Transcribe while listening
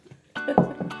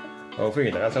好，歡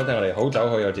迎大家收聽我哋好酒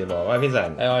好友節目。我係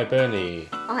Vincent，我係 Bernie，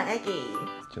我係 Aggie，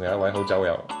仲有一位好酒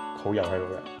友喺度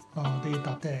嘅。我啲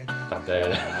搭爹嘅，搭爹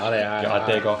嘅啫，我哋叫阿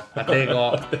爹哥。阿爹哥，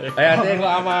阿爹哥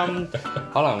啱啱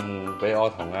可能俾我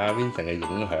同阿 Vincent 嘅影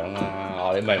響啦，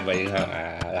我哋唔係影響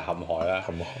陷害啦，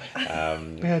陷害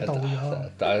俾佢導咗，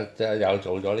即係又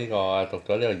做咗呢個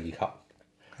讀咗呢個2級，係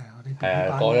我啲係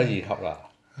啊，過咗2級啦。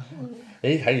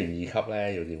你睇完2級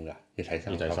咧要點㗎？要睇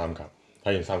3級。要睇3級，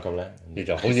睇完3級咧，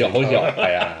叫做好似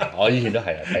係啊！我以前都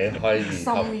係啊，睇開2級。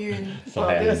深淵，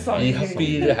係啊，2級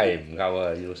B 都係唔夠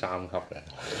啊，要3級嘅。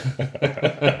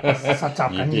實習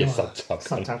緊要啊，實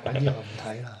習緊要唔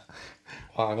睇啦。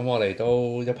哇！咁我哋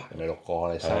都一排未錄過，我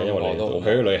哋3因為我個都哋去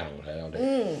咗旅行係我哋。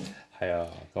係啊，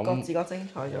咁各自各精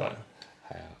彩咗。係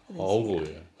啊，我好攰啊！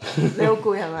你好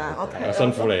攰係咪啊？我睇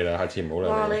辛苦你啦，下次唔好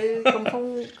哇！啦。你咁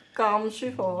風咁舒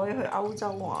服，可以去歐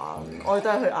洲玩，我哋都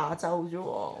係去亞洲啫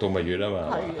喎。度蜜月啊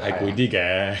嘛，係係攰啲嘅，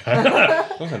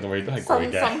通常度蜜月都係攰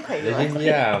身嘅。心疲你知唔知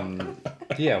啊？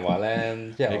啲人話咧，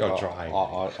即係比較 dry 外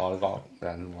國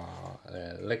人話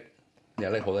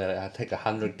拎好多嘢，take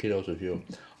 100 kilos of fuel，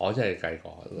我真係計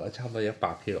過，差唔多100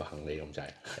 kilo 行李咁滯。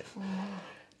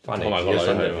翻嚟同埋個女去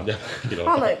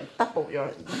翻嚟 double 咗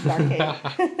200 K。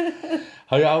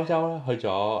去咗歐洲啦，去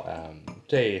咗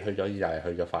即係去咗意大利，去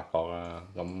咗法國啦。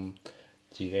咁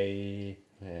自己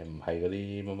唔係嗰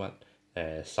啲乜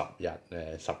10日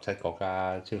17國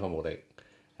家超級無敵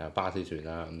巴士團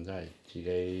啦，咁都係自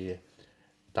己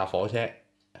搭火車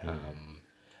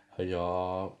去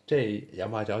咗，即係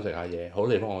飲下酒食下嘢，好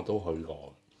多地方我都去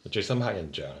過。最深刻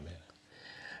印象係咩？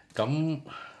咁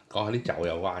講下啲酒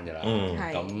有關㗎啦。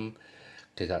咁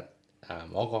其實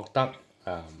我覺得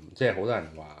即係好多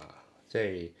人話即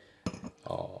係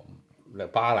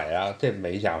巴黎啦，即係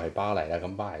尾站係巴黎啦。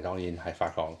咁巴黎當然係法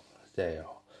國，即係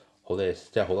好多嘢，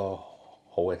即係好多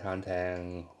好嘅餐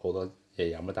廳，好多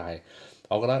嘢飲啊。但係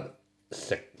我覺得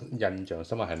食印象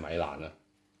深刻係米蘭啊。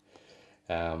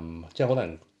即係好多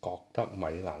人覺得米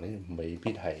蘭呢未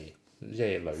必係即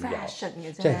係旅遊，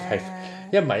即係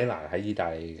因為米蘭喺意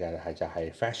大利嘅係就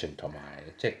係 fashion 同埋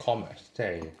即係 commerce，即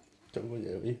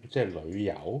係旅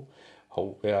遊好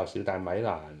比較少，但係米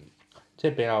蘭即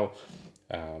係比較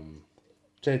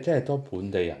即係多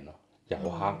本地人咯，遊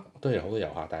客當然好多遊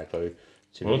客，但係佢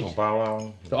好多同胞啦。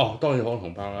哦，當然好多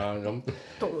同胞啦。咁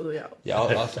度度都有。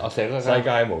我食嗰間世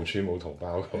界無處冇同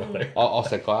胞㗎嘛。我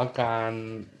食過一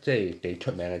間即係幾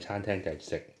出名嘅餐廳，就係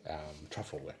食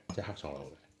truffle 嘅，即係黑松露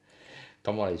嘅。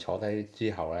咁我哋坐低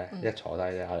之後咧，一坐低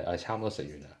咧，我哋差唔多食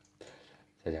完啦，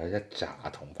就有一紮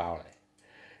同胞嚟，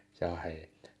就係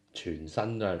全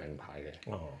身都係名牌嘅。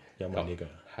哦，有埋呢個。係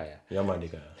啊，有埋呢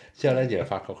個。之後咧，就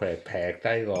發覺佢哋劈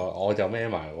低個，我就孭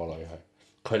埋個女去。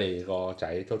佢哋個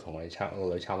仔都同我哋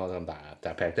個女差唔多咁大啦，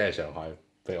但係劈低喺上海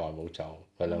俾外母走，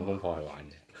佢兩公婆去玩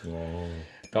嘅。哦。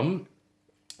咁，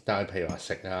但係譬如話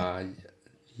食啊、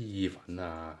意粉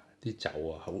啊、啲酒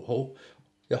啊，好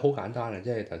簡單嘅，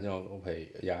即係頭先我譬如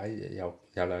有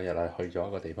2日啊，去咗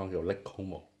一個地方叫 Lake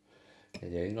Como， 其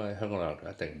實應該香港旅遊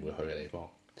團一定唔會去嘅地方。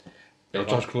有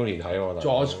George Clooney 睇喎。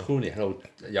George Clooney 喺度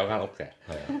有間屋嘅。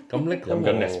係啊。咁 Lake Como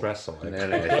飲緊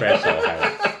espresso。espresso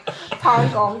係。拍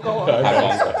廣告啊！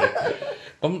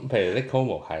咁譬如 Lake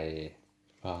Como 係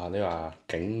你話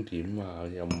景點啊，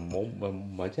又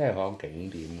唔係真係講景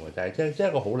點喎，但係即係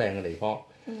一個好靚嘅地方。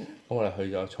咁我哋去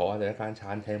咗坐喺第一間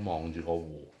餐廳，望住個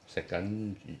湖，食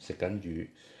緊魚，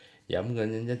飲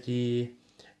緊一支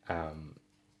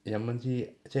即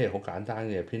係好簡單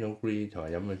嘅 Pinot Gris， 同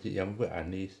埋飲杯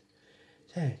Anis，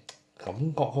 即係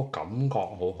個感覺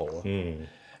好好咯。即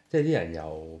係啲人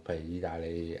又譬如意大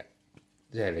利。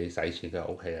即係你使錢都係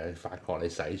OK 啦，法國你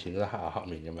使錢都黑口黑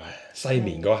面咁樣。西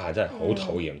面嗰下真係好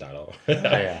討厭，大佬。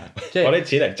係啊，即係我啲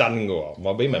錢係真嘅喎，唔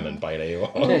係俾人民幣你喎。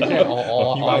即係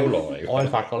我喺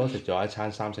法國都食咗一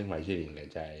餐3星米芝蓮嘅，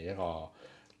就係一個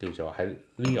叫做喺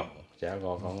Lyon， 就係一個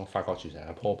講法國傳承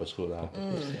嘅 Paul Bocuse 啦。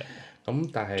咁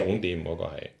但係總店嗰個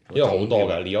係，因為好多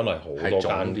㗎，Lyon係好多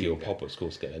間叫 Paul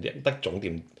Bocuse 嘅，啲得總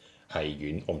店。係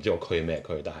遠，我唔知個區係咩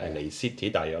區，但係離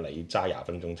city 大約你揸20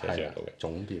分鐘車先到嘅。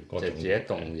總店，就自己一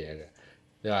棟嘢嘅。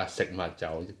你話食物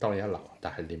就當然一流，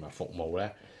但係連埋服務咧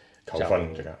扣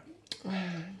分即刻。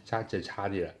差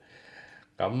啲啦。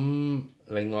咁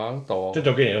另外一度，即係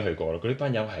早幾年都去過啦。嗰啲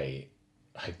班友係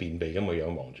便秘咁嘅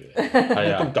樣望住你，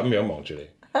係啊，咁樣望住你，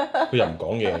佢又唔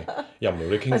講嘢，又唔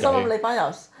同你傾偈。心諗你班友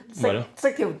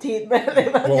識條鐵咩？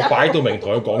我擺到明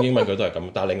同佢講英文，佢都係咁。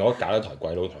但係另外一搞一台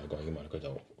鬼佬同佢講英文，佢就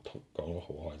講得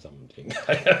好開心，唔知點解。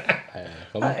係啊，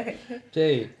咁即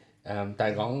係但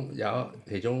係講有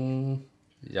其中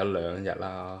有2日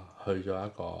啦，去咗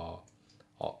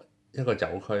一個酒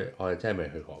區，我哋真係未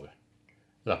去過嘅。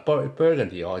嗱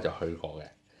Burgundy 我就去過嘅，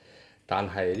但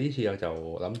係呢次我就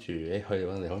諗住去嗰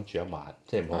個地方住一晚，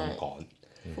即係唔好咁趕。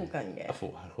附近嘅。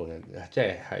附近即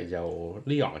係就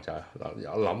Lyon 就我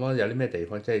諗啊，有啲咩地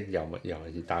方即係尤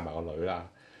其是帶埋個女啦，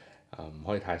唔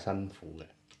可以太辛苦嘅，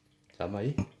就諗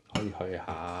咦可以去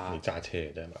下。你揸車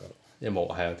嘅啫嘛？有冇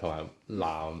係啊？同埋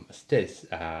南即係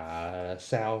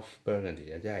South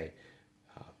Burgundy 即係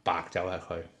白酒嘅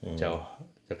區，就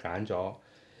揀咗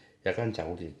有間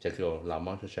酒店就叫做 La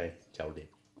Montrachet 酒店，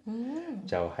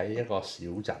就喺一個小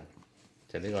鎮，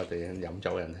就呢個地方飲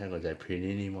酒嘅人聽過就係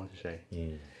Prunini Montrachet。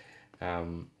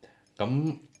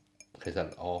咁其實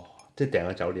我即係訂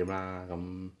咗酒店啦，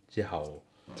咁之後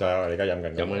就係我哋而家飲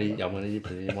緊嗰啲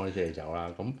Prunini Montrachet 酒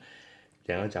啦，咁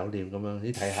訂咗酒店咁樣，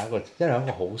你睇下因為一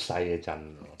個好細嘅鎮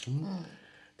喎，咁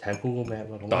睇 Google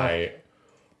Map 啊，但係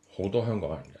好多香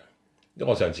港人㗎，因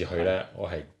為我上次去咧，我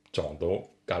係撞到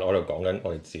隔離我度講緊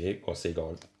我哋自己個4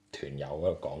個團友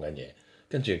喺度講緊嘢，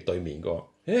跟住對面個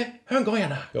香港人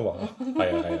啊咁話，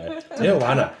係啊，自己去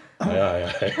玩啊，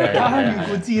係打完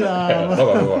估知啦。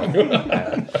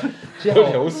之後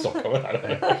好似好熟咁啊，大佬。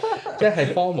即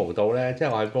係荒蕪到咧，即係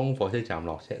我喺公火車站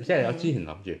落車，即係我之前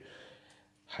諗住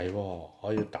係喎，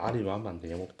我要打電話問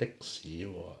定有冇的士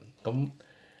喎，咁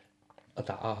我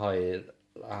臨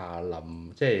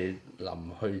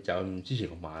去酒店之前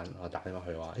個晚，我打電話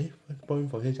去話，幫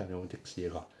火車站有冇的士？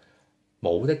佢話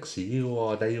冇的士嘅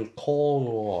喎，但係要 call 嘅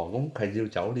喎，咁係要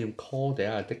酒店 call 第一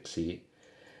架的士，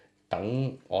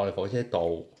等我哋火車到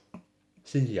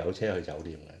先至有車去酒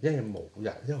店嘅，因為冇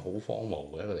人，因為好荒蕪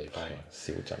嘅一個地方。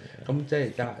小鎮嘅。咁即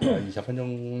係加20分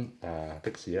鐘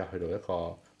的士啦，去到一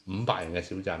個500人嘅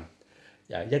小鎮，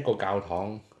一個教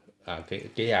堂幾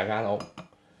廿間屋，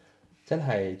真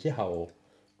係之後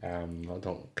其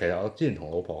實我之前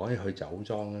同老婆可以去酒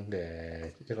莊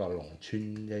嘅一個農村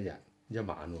一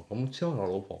晚喎，咁之後我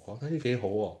老婆覺得幾好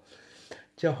喎，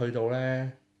之後去到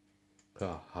咧，佢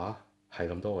話係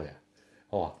咁多嘅人，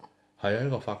我話係啊，呢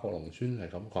個法國農村係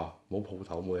咁，佢話冇鋪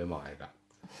頭冇嘢賣㗎，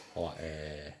我話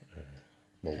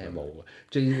冇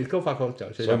嘅，亦都發覺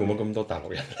就所以冇乜咁多大陸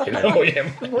人嚟啦，冇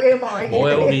嘢賣冇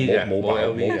LV 嘅，冇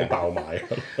爆買。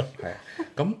係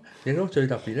咁亦都最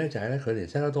特別咧，就係咧佢連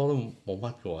cellar door 都冇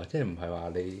乜嘅喎，即係唔係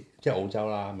話你即係澳洲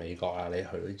啦、美國啊，你去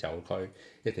啲酒區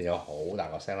一定有好大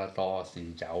個 cellar door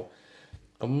試酒，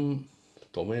咁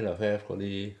Domaine Lefebvre 嗰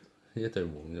啲一對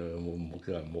門冇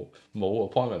叫人冇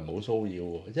appointment 冇騷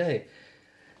擾喎，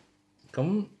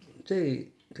即係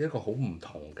一個好唔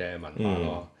同嘅文化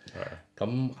咯。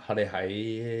咁我哋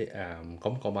喺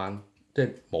咁嗰晚即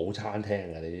係冇餐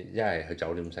廳嘅，你一係去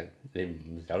酒店食，你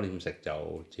唔酒店食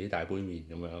就自己帶杯麵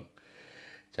咁樣，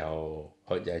就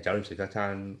去酒店食一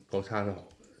餐，嗰餐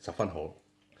十分好。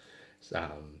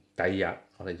第二日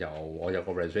我有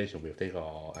個 reservation with 呢個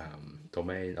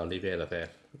Domaine Olivier Lefebvre，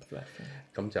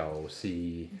咁就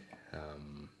試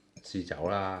酒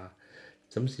啦。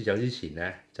咁試酒之前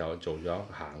咧就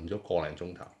行咗個零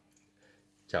鐘頭，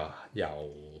就由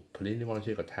Prunini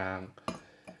Montrachet 個廳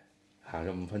行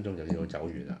咗5分鐘就見到酒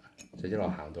園啦，就一路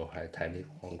行到係睇呢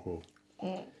個 group。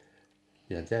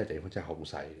人真係地方真係好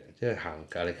細嘅，即係行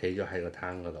隔你企咗喺個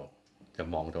廳嗰度就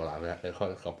望到嗱，你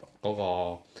開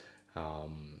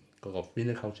嗰個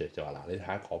vino culture 就話嗱，你睇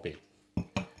下嗰邊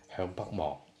向北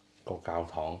望個教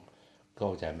堂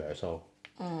嗰個就係 Merceau。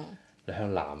你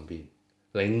向南邊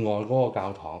另外嗰個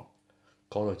教堂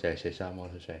嗰度就係13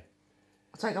 Montrachet。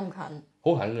真係咁近？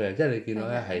好近嘅，即係你見到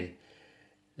咧係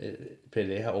譬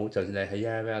如你喺澳，就算你喺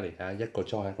Yarra Valley 啊，一個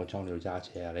莊一個莊你要揸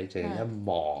車啊，你淨係一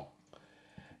望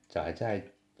就係真係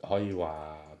可以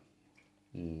話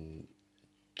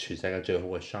全世界最好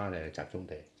嘅 shine 嘅集中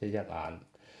地，即係一眼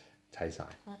睇晒，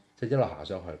即係一路行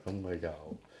上去，咁佢就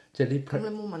即係呢。咁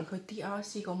你冇問佢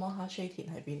DRC 個 Montrachet 田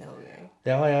喺邊度嘅？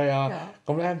有，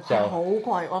咁咧就好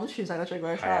貴，我諗全世界最貴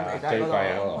嘅 shine 嚟㗎最貴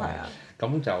嗰度，係啊。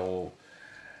咁就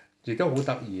亦都好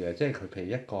得意嘅，即係佢譬如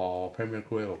一個 Premier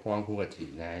Cru 一個 Grand Cru 嘅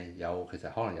田咧，其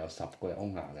實可能有10個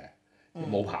owner 嘅，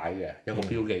冇牌嘅，有個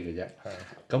標記嘅啫。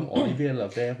咁我呢邊嘅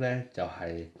Lefebvre 咧就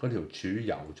係嗰條柱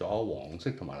油咗黃色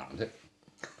同埋藍色，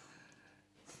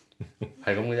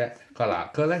係咁嘅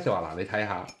啫。佢咧就話嗱，你睇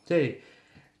下，即係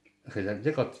其實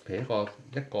譬如一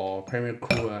個 Premier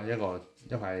Cru 啦，一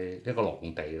個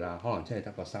農地啦，可能真係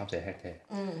得個3-4 hectare。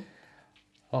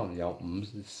可能有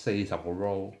40個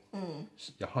row，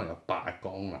有可能有8個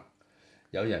owner，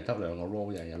有人得2個 row，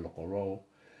有人有6個 row，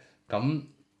咁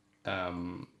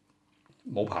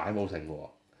冇牌冇成喎，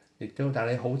亦都但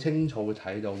係你好清楚會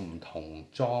睇到唔同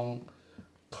莊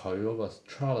佢嗰個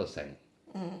trellising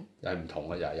係唔同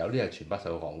嘅，有啲係全不鏽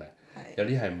鋼嘅，有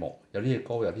啲係木，有啲係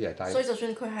高，有啲係低。所以就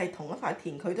算佢係同一塊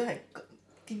田，佢都係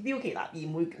標奇立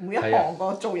異，每一行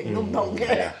個造型都唔同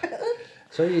嘅。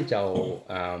所以就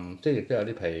即係亦都有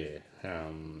啲譬如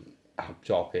合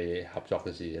作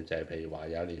嘅事，就係譬如話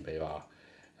有一年，譬如話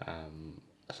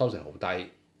收成好低，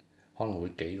可能會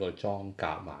幾個莊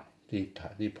夾埋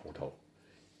啲葡萄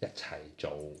一齊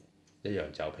做一樣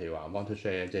酒，譬如話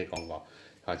Montrachet 即係講過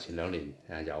話前2年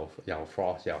有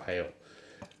Frost 有 Hale，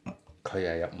 佢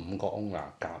係有5個 owner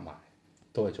夾埋，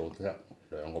都係做得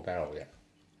2個 barrel 嘅。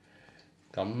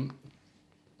咁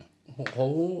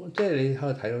好即係你喺度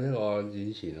睇到呢個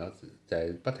以前咯，就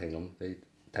係不停咁你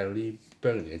睇到啲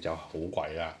Burgundy 嘅酒好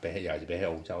貴啦，尤其是比起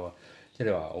澳洲啊，即係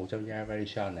你話澳洲 Yavel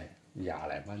Chardonnay 20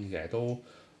零蚊嘅都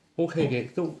OK 嘅，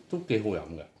都幾好飲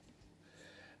嘅。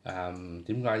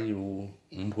點解要5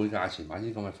倍價錢買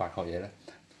啲咁嘅法國嘢咧？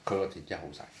佢個田真係好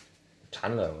細，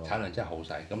產量咯。產量真係好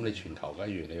細。咁你全球假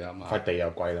如你諗下，塊地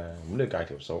又貴啦，咁你計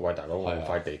條數，喂大佬，我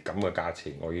塊地咁嘅價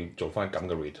錢，我要做翻咁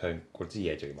嘅 return，嗰支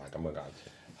嘢就要賣咁嘅價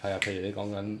錢。係啊，譬如你講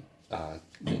緊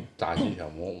大市場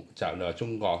冇，就你話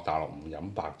中國大陸唔飲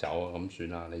白酒啊，咁算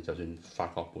啦。你就算法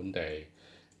國本地、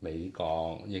美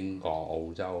國、英國、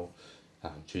澳洲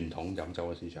傳統飲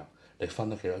酒嘅市場，你分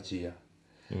得幾多支啊？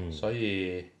所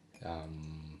以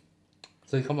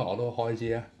今日我都開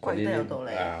支啊，嗰啲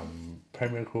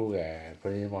Premier Cru 嘅嗰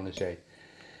啲 Montrachet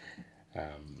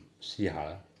試下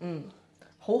啦。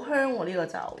好香喎呢個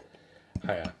酒。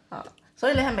係啊。所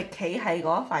以你係咪企喺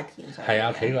嗰一塊田上？係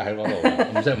啊，企喺嗰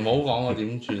度，唔好講我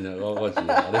點轉啊嗰個字，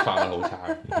我啲法文好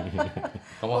差。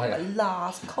咁我係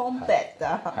Last Combat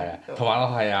啊。係啊，同埋我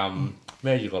係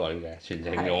孭住個女嘅，全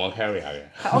程用我 carrier 嘅。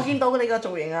係，我見到你個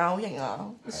造型啊，好型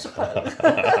啊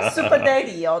，Super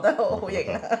Daddy 我覺得好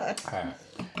型啊。係啊，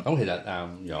咁其實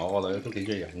原來我個女都幾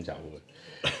中意飲酒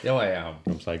嘅，因為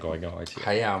咁細個已經開始。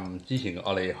喺之前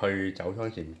我哋去酒莊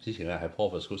之前咧喺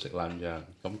Port Vale 食 lunch 啊，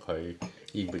咁佢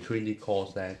in between 啲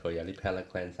course 咧，佢有啲 palate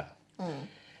cleanser，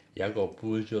有一個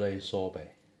Beaujolais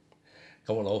sorbet，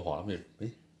咁我老婆諗住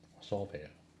sorbet 啊，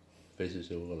俾少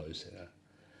少個女食啊，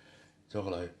之後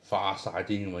個女發晒癲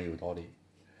咁樣要多啲，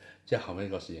之後後尾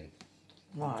個侍應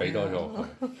俾多咗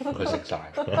佢食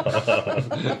晒。我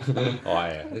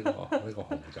係呢個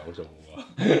紅酒做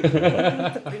喎，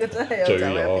呢個真係有酒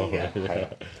入邊嘅。係啊，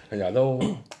日日都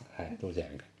都正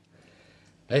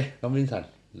嘅。咁 Vincent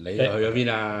你又去咗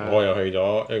邊啊？我又去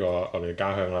咗一個我哋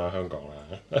家鄉啦，香港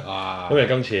啦。因為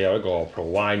今次有一個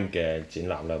Pro Wine 嘅展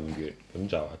覽啦，5月咁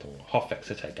就係同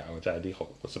Hotfix 一齊搞，即係啲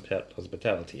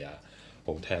hospitality 啊、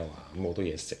hotel 啊，咁好多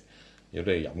嘢食，有好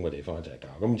多嘢飲嘅地方一齊搞。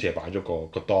今次係擺咗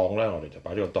個檔啦，我哋就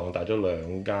擺咗個檔，帶咗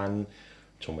2間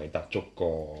從未踏足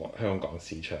過香港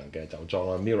市場嘅酒莊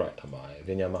啦 ，Mira 同埋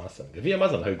Vineyard Marsan。Vineyard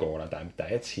Marsan 去過啦，但係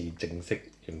第一次正式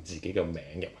用自己嘅名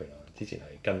入去啦。之前係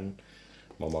跟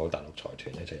某大陸財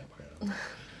團一齊入去啦。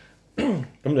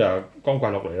咁就光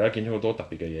怪陸離啦，見咗好多特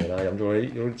別嘅嘢啦，飲咗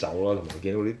啲酒啦，同埋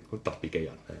見到啲好特別嘅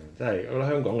人，真係我覺得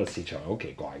香港嘅市場好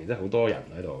奇怪嘅，即係好多人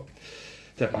喺度，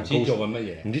即係扮高手，唔知做緊乜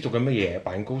嘢，唔知做緊乜嘢，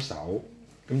扮高手，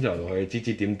咁就去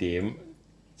指點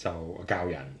就教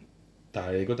人，但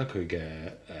係你覺得佢嘅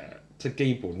即係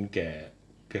基本嘅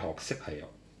學識係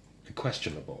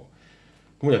questionable。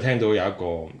咁我就聽到有一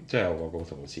個即係我個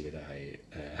同事嘅就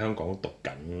係香港讀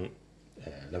緊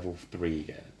level 3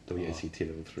嘅，到 ACT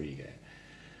level 3嘅。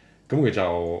咁佢就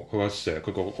佢個 Sir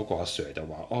佢嗰個阿 Sir 就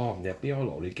話：哦，你係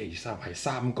BL 你記住係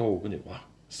三高，跟住哇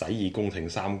洗耳恭聽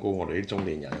三高，我哋啲中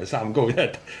年人嘅三高，即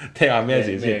係聽下咩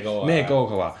事先？咩高？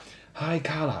佢話 high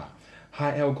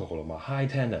colour、high alcohol 同埋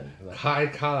high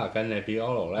tannin。high colour 跟你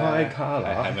BL 咧 ？high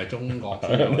colour 係咪中國？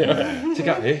即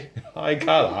刻high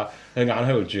colour，你眼喺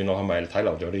度轉咯，係咪睇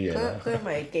漏咗啲嘢咧？佢係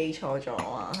咪記錯咗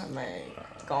啊？係咪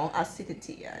講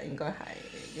acidity 啊？應該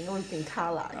會變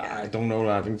colour 嘅。I don't know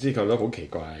啦，總之佢都好奇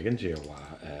怪，跟住又話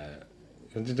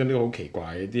總之呢個好奇怪，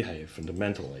啲係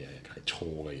fundamental 嘅嘢，係錯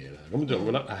嘅嘢啦。咁就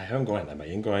覺得香港人係咪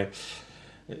應該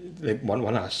你揾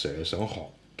阿 Sir 想學？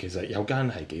其實有間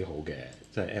係幾好嘅，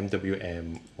即係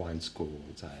MWM Wine School，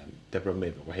就係 Deborah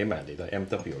Mabel，起碼人哋都係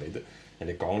MW，人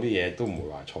哋講啲嘢都唔會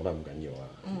話錯得咁緊要啊。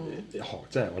學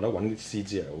即係我覺得揾啲師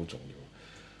資係好重要，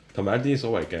同埋一啲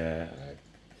所謂嘅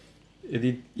一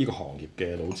啲呢個行業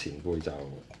嘅老前輩就，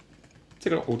即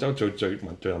係澳洲最有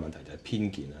問題就係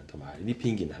偏見啊，同埋呢啲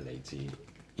偏見係嚟自呢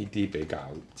啲比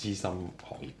較資深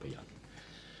行業嘅人。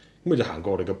咁佢就行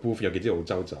過我哋嘅 booth，有幾支澳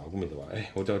洲酒，咁佢就話：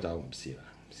澳洲酒唔試啦，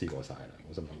試過晒啦。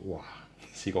我心諗：哇，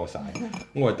試過晒！咁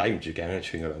我係抵唔住頸，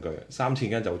串佢2句：3000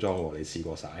間酒莊喎，你試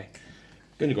過晒？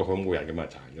跟住個好冇人咁啊，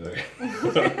彈咗佢。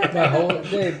唔係好，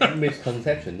即係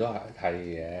misconception 都係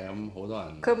嘅，咁好多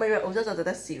人。佢咪以為澳洲就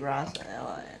得 Shiraz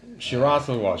因為 Shiraz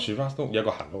都話 Shiraz 都有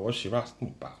個行路，我 Shiraz 都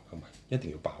唔爆，係咪一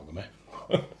定要爆嘅咩？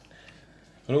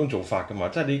嗰種做法㗎嘛，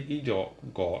即係呢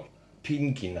個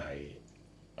偏見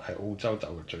係澳洲酒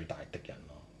嘅最大敵人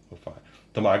咯，好快。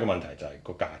同埋個問題就係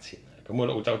個價錢啊，咁我覺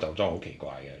得澳洲酒莊好奇怪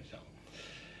嘅就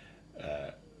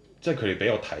即係佢哋俾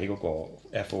我睇嗰個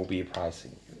FOB pricing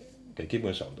嘅，基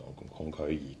本上同佢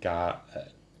而家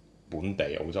本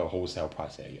地澳洲 wholesale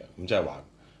price 一樣，咁即係話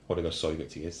我哋個稅佢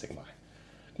自己食埋。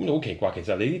咁好奇怪，其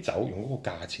實你啲酒用嗰個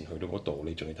價錢去到嗰度，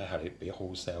你仲要睇下你俾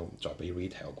wholesale 再俾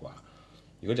retail 啩？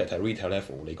如果就係睇 retail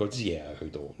level，你嗰支嘢係去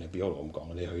到你 Barolo 咁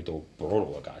講，你去到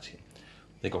Barolo 嘅價錢，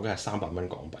你講緊係300蚊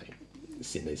港幣，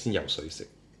先嚟先有水食。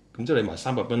咁即係你賣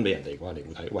300蚊俾人哋嘅話，你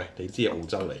會睇，喂，你支係澳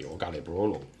洲嚟，我隔離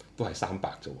Barolo 都係300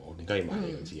啫喎，我點解要買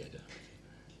你嗰支嘢啫？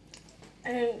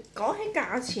講起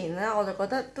價錢咧，我就覺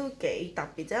得都幾特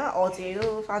別，因為我自己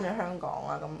都翻咗香港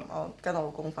啦，咁我跟我老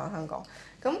公翻香港，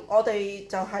咁我哋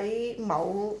就喺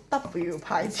某 W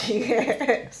牌子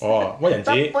嘅屈人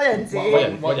子，屈人子，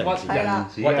係啦，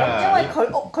因為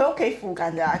佢屋企附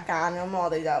近就有一間，咁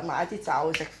我哋就買一啲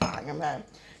酒食飯咁樣，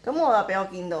咁我就俾我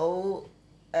見到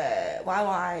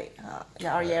YY 有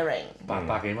earring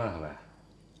 800幾蚊係咪啊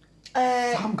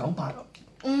398。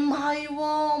唔係喎，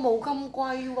冇咁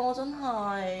貴喎，真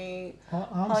係。我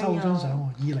啱收張相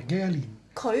喎，2011年。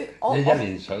一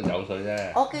年上酒水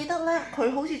啫。我記得咧，佢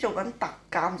好似做緊特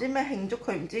價，唔知咩慶祝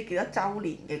佢唔知幾多週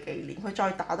年嘅紀念，佢再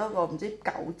打多個唔知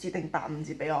9折定85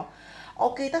折俾我。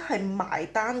我記得係埋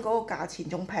單嗰個價錢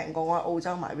仲平過我喺澳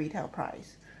洲買 retail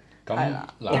price。咁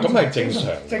咁係正常，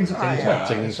正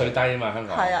稅低啊嘛，香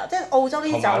港。係啊，即係澳洲呢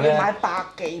啲酒要買百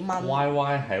幾蚊。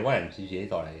YY 係屈人自己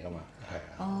代理㗎嘛。係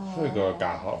啊，所以個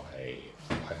價可能係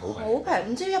好平。好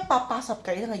平，唔知180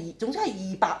幾定係總之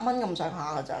係200蚊咁上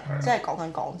下㗎咋，即係講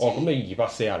緊港紙。咁你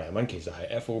240零蚊其實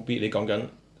係 FOB，你講緊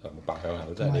白向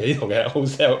口，即係你呢度嘅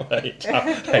wholesale 係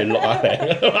60零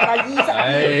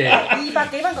200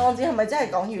幾蚊港紙係咪真係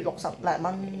講要60零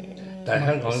蚊？但係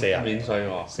香港免稅喎，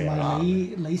唔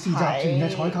係理事集團嘅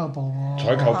採購部喎。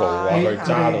採購部話佢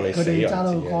揸到你死為止嘅。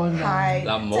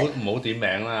嗱唔好點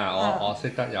名啦，我識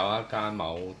得有一間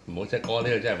某唔好識嗰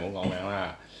啲，真係唔好講名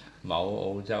啦。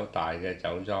某澳洲大嘅酒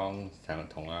莊成日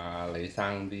同阿李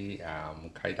生啲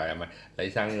契弟啊，唔係李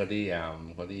生嗰啲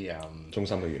中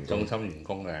心嘅員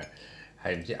工嘅。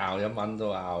係唔知拗1蚊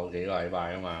都拗幾個禮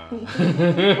拜啊嘛！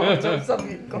中心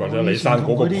員工。或者你生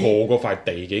嗰個鋪嗰塊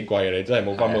地幾貴啊？你真係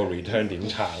冇翻到 return 點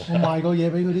撐？我賣過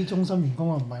嘢俾嗰啲中心員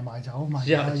工啊，唔係賣酒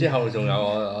賣。之後仲有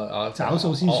我找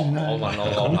數先算啦。我問我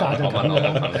個朋友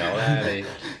咧，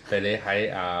譬如你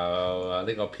喺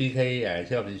呢個 PK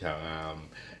超級市場啊，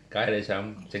假如你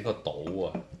想整個島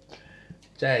啊，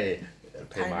即係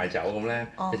譬如賣酒咁咧，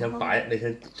你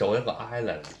想做一個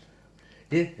island。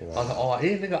咦？我話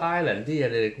呢個 Island 啲嘢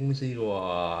你哋公司嘅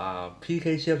喎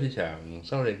，PK 超級市場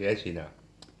收你幾多錢啊？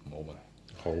冇問。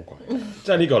好貴，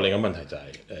即係呢個另一個問題就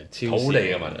係土地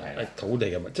嘅問題。土地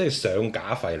嘅問題，即係上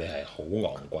架費你係好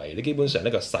昂貴，你基本上呢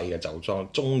個細嘅酒莊、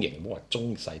中型唔好話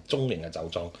中細、中型嘅酒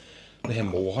莊，你係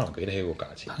冇可能俾得起個價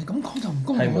錢。你咁講就唔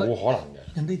公平。係冇可能嘅。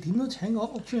人哋點都請個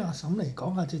屋村阿嬸嚟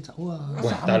講下隻酒啊！喂，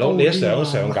大佬你一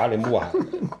上架，你唔好話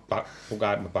仆街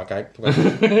咪百佳，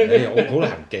你好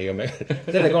難記嘅咩？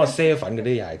即係你講個啡粉嗰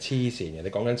啲又係黐線嘅，你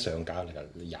講緊上架嚟㗎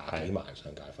，20幾萬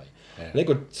上架費。你一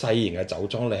個細型嘅酒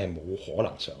莊，你係冇可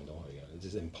能上到去嘅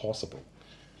，it's impossible。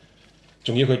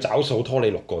仲要佢找數拖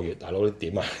你6個月，大佬你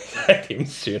點啊？點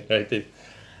算啊？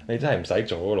你真係唔使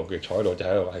做嗰6個月，坐喺度就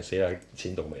喺度係死啦！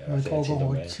錢到未啊？死錢到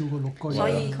未？超過6個月。所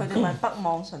以佢哋咪北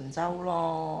望神州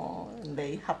咯，你入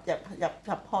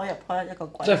開一個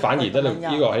櫃。即係反而得呢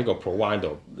個喺個 Pro Wine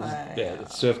度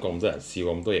serve 過咁多人，試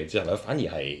過咁多嘢之後咧，反而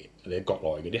係你國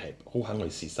內嗰啲係好肯去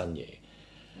試新嘢，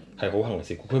係好肯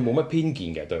去試。佢冇乜偏見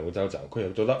嘅對澳洲酒，佢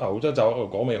又覺得澳洲酒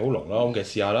果味好濃啦，OK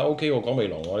試下啦，OK 喎果味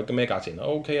濃喎，咩價錢啦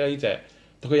OK 啦呢隻。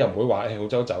佢又唔會話澳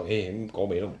洲酒，咁果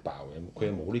味都唔爆嘅，佢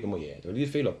又冇啲咁嘅嘢。有啲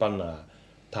菲律賓啊、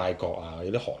泰國啊，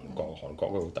有啲韓國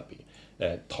嗰個好特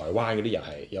別。台灣嗰啲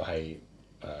又係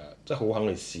即係好肯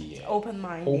去試嘅。open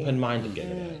minded 嘅佢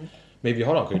哋，未必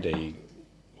可能佢哋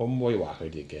可唔可以話佢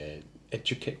哋嘅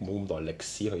educate 冇咁多歷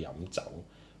史去飲酒，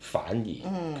反而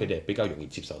佢哋比較容易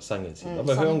接受新嘅事。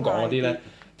咁香港嗰啲咧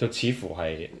就似乎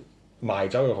係賣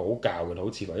酒又好教嘅，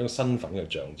好似話一個身份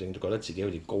嘅象徵，就覺得自己好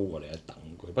似高過你一等。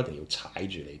佢不停要踩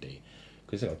住你哋，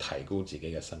佢先能提高自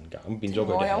己嘅身價，咁變咗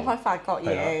佢哋。我有開法國嘢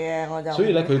嘅，我就。所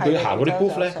以咧，佢行嗰啲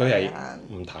booth 咧，佢係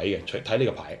唔睇嘅，除睇你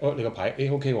個牌。你個牌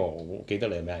OK 喎，我記得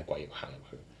你係咩係貴，行入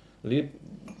去。你啲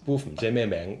booth 唔知咩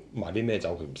名，賣啲咩酒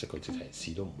佢唔識，佢直情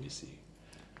試都唔會試。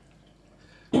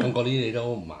咁嗰啲你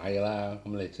都唔買㗎啦，咁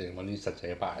你淨揾啲實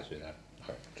際嘅巴就算啦。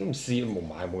係，都唔試都冇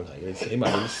買冇問題嘅，起碼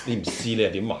你唔試你又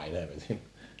點買咧？係咪先？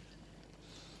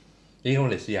咁我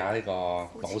哋試下呢個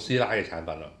老師奶嘅產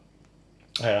品咯。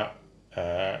係啦，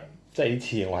即係呢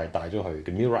次我係帶咗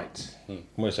去嘅 Murite，咁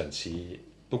我上次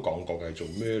都講過嘅係做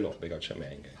Merlot 比較出名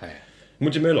嘅。係。咁嗰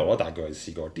支 Merlot 我大概係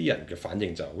試過，啲人嘅反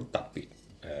應就好特別。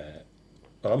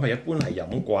我諗係一般係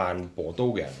飲慣波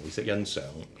都嘅人會識欣賞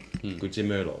嗰支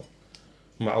Merlot。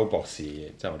咁啊，歐博士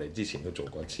即係我哋之前都做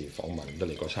過一次訪問，都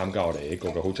嚟過參加我哋呢個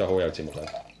嘅好酒好友節目啦。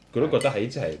佢都覺得係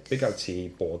即係比較似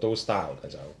波都 style 嘅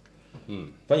酒。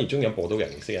反而中意飲波都嘅人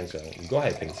會識欣賞。如果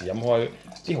係平時飲開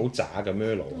啲好渣嘅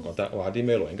Merlot，我覺得哇啲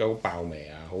Merlot 應該好爆味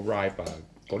啊，好 ripe 啊，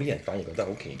嗰啲人反而覺得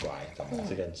好奇怪，就唔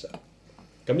識欣賞。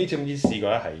咁呢次唔知試過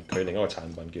咧係佢另一個產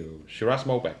品叫 Shiraz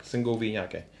Malbec Single Vineyard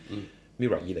嘅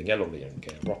Mira 2016年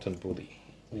嘅 Rotten Bully，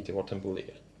 呢隻 Rotten Bully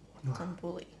嘅。真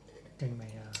bully。勁味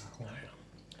啊！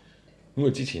咁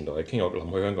佢之前同你傾過，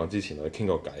臨去香港之前同你傾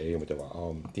過偈，咁就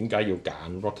話點解要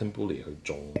揀 Rotten Bully 去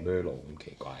種 Merlot 咁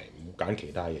奇怪，唔揀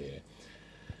其他嘢？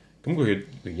咁佢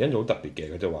原因就好特別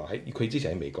嘅，佢就話佢之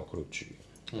前喺美國嗰度住，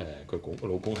佢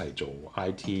老公係做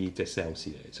IT 即係 sales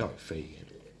嚟，周圍飛嘅。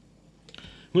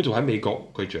咁就喺美國，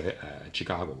佢住喺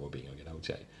Chicago 嗰邊，我記得好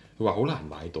似係。佢話好難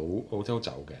買到澳洲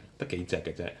酒嘅，得幾隻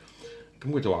嘅啫。咁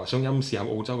佢就話想試下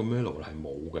澳洲嘅 Merlot 係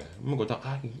冇嘅，咁覺得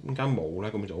點解冇咧？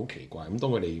咁就好奇怪。咁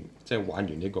當佢哋即係玩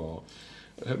完呢個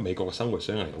美國嘅生活，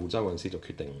想嚟澳洲嗰陣時，就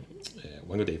決定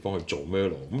揾個地方去做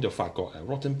Merlot，咁就發覺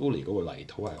Rotten Bully 嗰個泥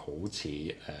土係好似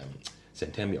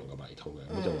Centennial 嘅泥土嘅，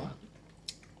咁就話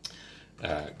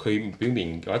佢表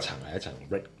面嗰一層係一層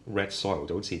red soil，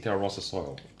就好似 Terra Rossa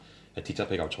soil， 鐵質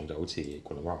比較重，就好似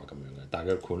Coonawarra 咁樣嘅。但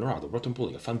係佢 Coonawarra 同 Rotten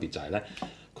Bully 嘅分別就係咧，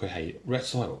佢係 red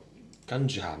soil， 跟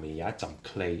住下面有一陣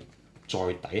clay，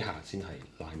 再底下先係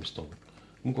limestone。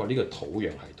咁佢話呢個土壤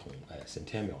係同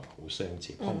Centennial 係好相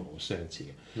似 Pomelo 好相似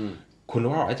嘅。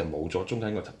Coonawarra 咧就冇咗中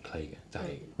間嗰層 clay 嘅，就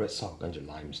係 red soil 跟住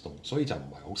limestone， 所以就唔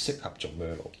係好適合種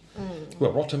Merlot。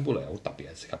佢話 Rotten Bully 好特別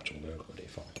係適合種 Merlot 嘅地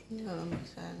方。make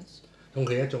sense。咁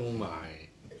佢一種賣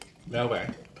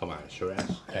Malbec 同埋 Shiraz，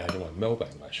 仲話 Malbec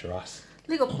同埋 Shiraz。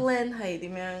呢個 blend 係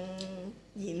點樣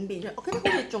演變出嚟？我記得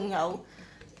好似仲有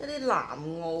一啲南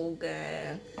澳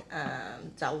嘅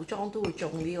酒莊都會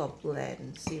種呢個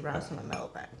blend Shiraz 同埋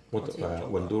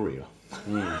Malbec。Winduri 咯。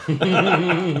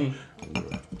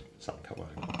神級啊！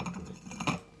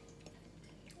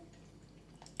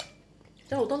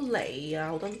即係好多梨啊，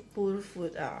好多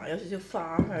bullfruit 啊，有少少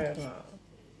花香啊。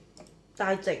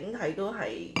但係整體都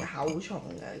係厚重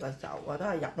嘅個酒，我都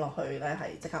係飲落去咧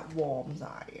係即刻 warm 晒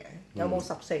嘅。有冇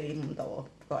14.5度啊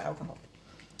個 alcohol？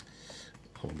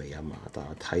我未飲啊，但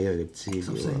係睇佢嘅資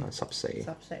料啊，14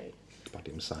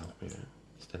 8.3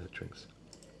 standard drinks。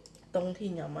冬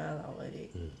天飲啊流呢啲，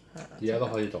而家都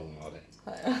可以凍我哋。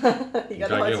係啊，而家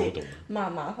都開始而家已經好凍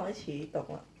慢慢開始凍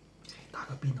啦。打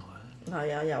個邊爐啊！係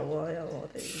啊，有啊，有我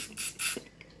哋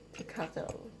即刻就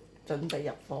準備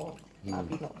入貨打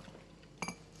邊爐。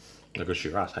但佢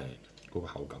Shiraz 係嗰個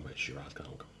口感係 Shiraz 嘅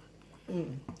口感。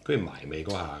跟住埋尾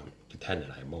嗰下 tannin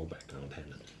係 Malbec 嗰種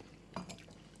tannin。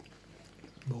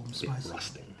冇咁 spice，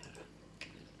 rusting。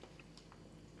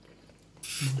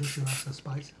冇咗 Shiraz 嘅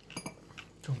spice，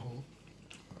 仲好。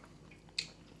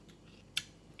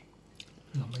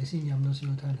臨尾先飲到少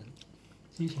少 tannin，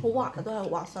 之前好滑嘅都係好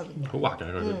滑身。好滑嘅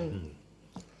佢，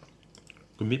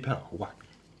個 meat palate 好滑。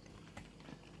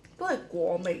都係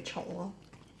果味重咯。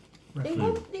應該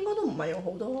都唔係用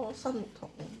好多新木桶，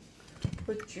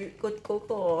佢煮嗰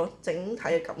個整體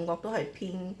嘅感覺都係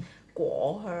偏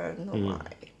果香同埋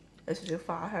有少少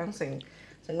花香，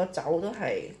成個酒都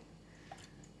係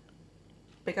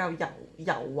比較柔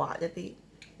滑一啲，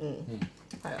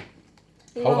係啊，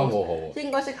口感好好喎。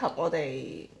應該適合我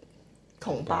哋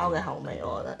同胞嘅口味，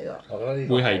我覺得呢個。我覺得呢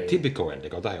個會係 typical 人哋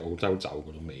覺得係澳洲酒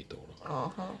嗰種味道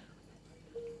咯。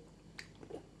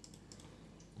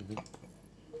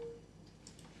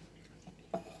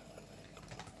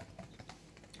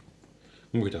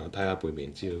咁佢就睇下背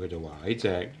面資料，佢就話呢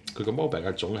隻佢個 Malbec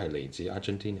嘅種係嚟自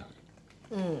Argentina。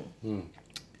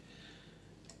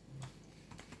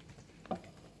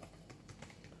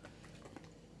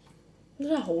真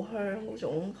係好香嗰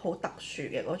種好特殊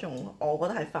嘅嗰種，我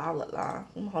覺得係花律啦，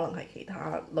咁可能係其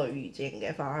他類型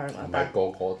嘅花香啦。唔係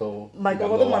個個都唔係個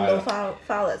個都聞到花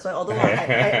律，所以我都話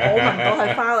係我聞到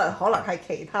係花律，可能係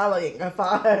其他類型嘅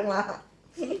花香啦。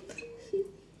係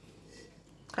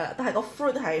啦，但係個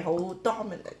fruit 係好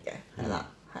dominant 嘅，係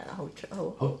啦，好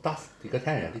好 dust， 而家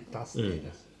聽人有啲 dust 嘅。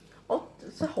我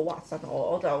真係好滑身，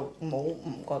我就唔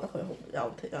覺得佢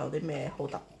有啲咩好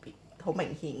特別、好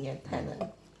明顯嘅 tannin，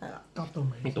 係啦。搭到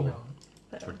尾都有。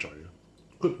個嘴咯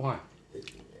Good wine，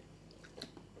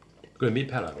佢 meat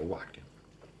palate 好滑嘅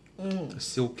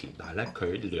，silky， 但係咧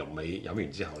佢涼尾飲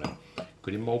完之後咧，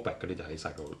佢啲 Malbec 嗰啲就喺晒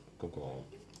嗰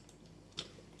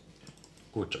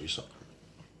個嘴唇。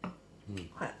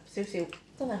係少少，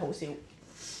真係好少，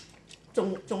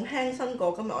仲輕身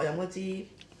過今日我飲嗰支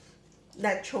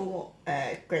natural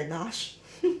Grenache。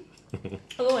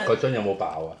個樽有冇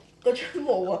爆啊？個樽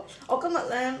冇啊！我今日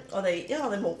咧，因為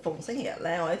我哋逢星期日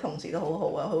咧，我啲同事都好好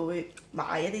啊，佢會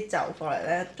買一啲酒過嚟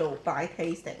咧做 blind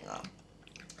tasting 啊。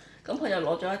咁佢就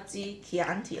攞咗一支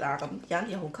Chianti 啦，咁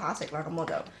Chianti 好 classic 啦，咁我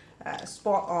就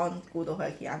spot on 估到佢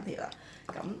係 Chianti 啦。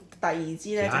咁第二支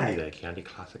咧就係 Chianti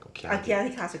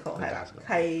classical。Chianti classical 係啦，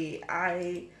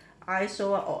係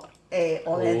Isola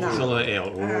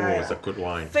Orlena。It's a good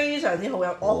wine。非常之好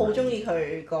飲，我好中意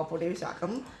佢個 producer。咁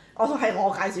係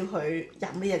我介紹佢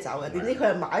飲呢隻酒嘅，點知佢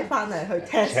係買翻嚟去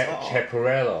test 我。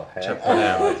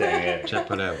Chaparello 正嘅。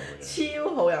Chaparello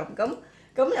超好飲，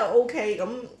咁又 OK，咁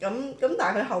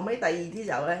但係佢後尾第二支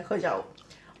酒咧，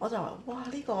我就話哇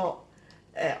呢個我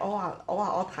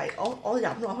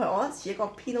飲落去，我覺得似一個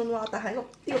Pinot Noir，但係呢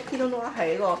個 Pinot Noir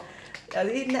係一個有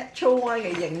啲 natural wine 嘅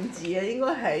影子啊，應該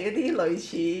係一啲類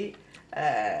似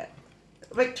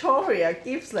Victoria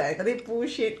Gippsland 嗰啲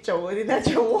bullshit 做嗰啲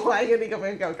natural wine 嗰啲咁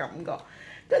樣嘅感覺，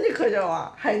跟住佢就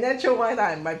話係 natural wine，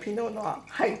但係唔係 Pinot Noir，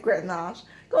係 Grenache。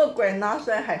嗰個 Grenache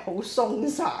咧係好鬆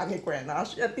散嘅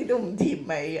Grenache，一啲都唔甜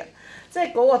味嘅，即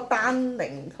係嗰個單寧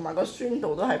同埋個酸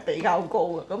度都係比較高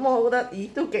嘅。咁我覺得咦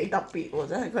都幾特別喎，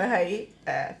真係佢喺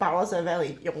Barossa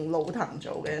Valley 用老藤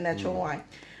做嘅 natural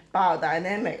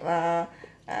wine，biodynamic 啦。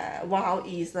Wild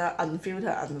East 啦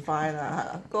 ，Unfiltered Unfined 啦，係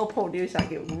啦，嗰個 producer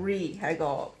叫 Ree， 係一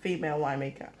個 female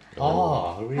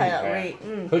winemaker。Ree 係啊 Ree，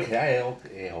 佢其他嘢都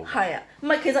幾好。係啊，唔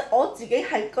係其實我自己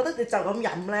係覺得你就咁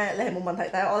飲咧，你係冇問題，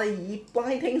但係我哋以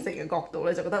blind tasting 嘅角度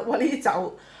咧，就覺得哇呢啲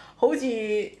酒好似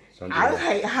硬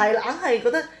係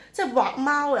覺得即係畫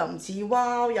貓又唔似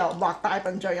貓，又畫大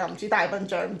笨象又唔似大笨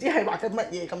象，唔知係畫緊乜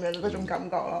嘢咁樣嗰種感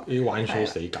覺咯。啲 wine show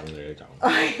死梗嘅就。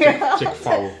係啊，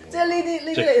即係呢啲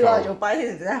你攞嚟做 blind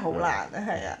tasting 真係好難啊，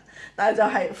係啊，但係就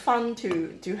係 fun to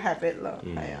have it 咯，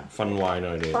係啊。Fun wine 啦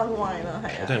呢啲。Fun wine 咯，係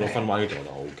啊。我聽到 fun wine 呢度我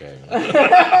就好驚。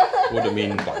What do you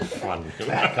mean by fun？咁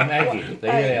Aggie，你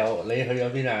去咗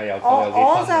邊啊？有幾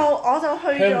我就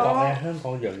去咗。香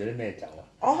港釀咗啲咩酒啊？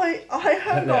我喺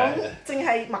香港淨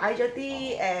係買咗啲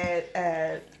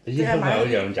你知香港有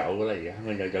釀酒㗎啦，而家香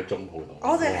港有種葡萄。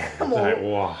我哋冇。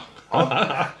哇！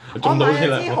我買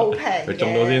咗支好平嘅。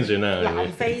種到先算啦。南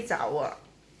非酒啊！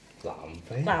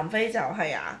南非酒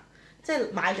係啊，即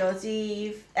係買咗支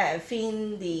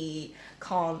Fin de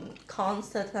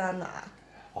Constantana。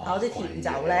嗰支甜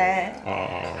酒咧，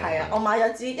係啊，我買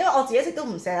咗支，因為我自己一直都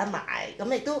唔捨得買，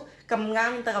咁亦都咁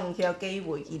啱得咁巧有機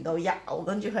會見到有，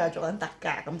跟住佢又做緊特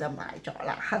價，咁就買咗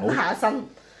啦，狠下心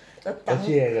就等。嗰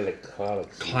支嘢嘅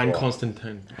Klein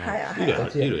Constantine。係啊，呢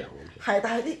度有。係，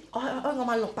但係我喺香港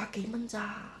買600幾蚊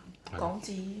咋港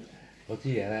紙。嗰支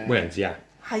嘢咧。冇人知啊？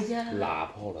係啊。拿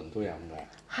破崙都飲㗎。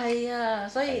係啊，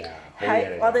所以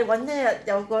喺我哋揾一日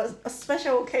有個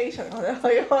special occasion，我哋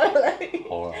可以開嚟。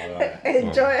好啦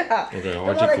，enjoy 下。咁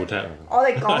我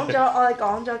哋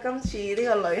講咗今次呢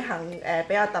個旅行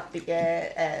比較特別嘅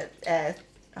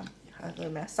叫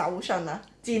咩啊？手信啊，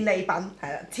戰利品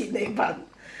係啦，戰利品。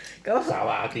咁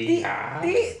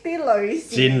啲女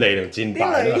士，啲女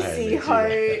士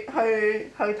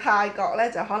去泰國咧，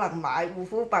就可能買護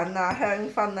膚品啊、香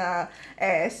薰啊、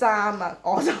衫啊，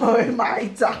我就去買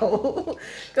酒。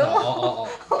咁我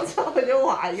就去咗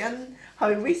華欣去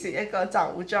visit 一個酒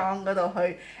莊嗰度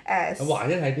去華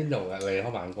欣喺邊度㗎？離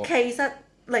開曼谷。其實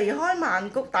離開曼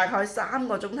谷大概3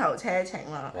個鐘頭車程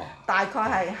啦，大概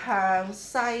係向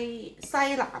西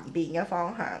南邊嘅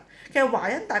方向。其實華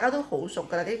欣大家都好熟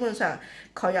㗎啦，基本上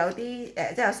佢有啲即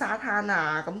係有沙灘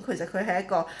啊，咁其實佢係一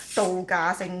個度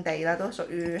假勝地啦，都屬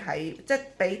於喺即係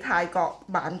比泰國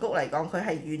曼谷嚟講，佢係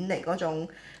遠離嗰種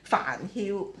繁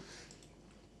囂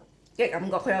嘅感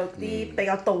覺，佢有啲比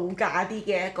較度假啲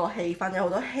嘅一個氣氛，有好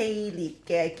多希臘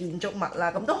嘅建築物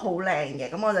啦，咁都好靚嘅。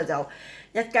咁我哋就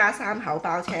一家3口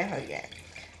包車去嘅，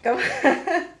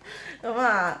咁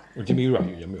啊。我知唔知呢個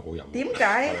魚有咩好飲？點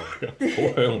解？好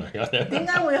香嚟㗎！點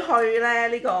解會去咧？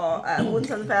呢個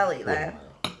Moonton Valley 咧？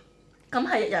咁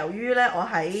係由於咧，我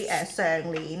喺上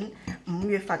年5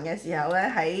月份嘅時候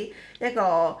咧，喺一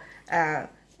個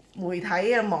媒體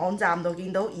嘅網站度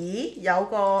見到，咦有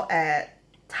個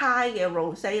Thai 嘅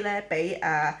rosé 咧，俾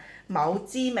某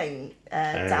知名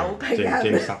酒評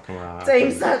人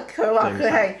證實佢話佢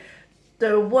係 The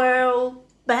World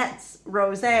Best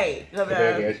Rosé 咁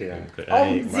樣。幾多錢啊？我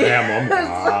唔知啊，冇咁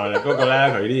話。不過咧，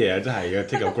佢啲嘢真係要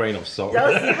take a grain of salt。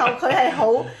有時候佢係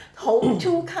好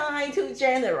too kind too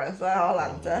generous 啦，可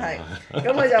能真係。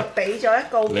咁佢就俾咗一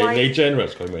個你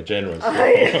generous，佢咪 generous。係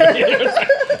啊。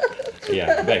係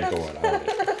啊，俾人告啊！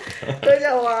佢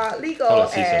就話呢個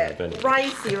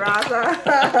Rice Shiraz 啦，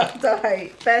就係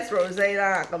Best Rosé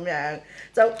啦咁樣，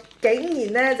就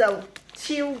竟然咧就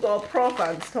超過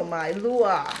Provence 同埋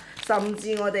Loire，甚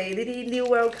至我哋呢啲 New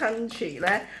World Country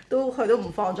咧佢都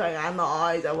唔放在眼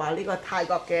內，就話呢個泰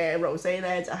國嘅 Rosé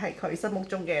咧就係佢心目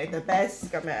中嘅 the best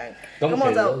咁樣。咁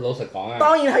我就老實講啊，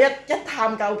當然係一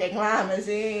探究竟啦，係咪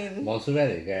先 Monster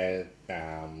Valley 嘅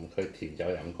佢甜酒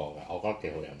飲過㗎，我覺得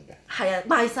幾好飲嘅。係啊，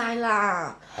賣晒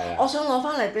啦！係啊，我想攞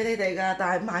翻嚟俾你哋㗎，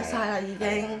但係賣晒啦已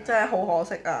經，真係好可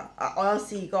惜啊！我有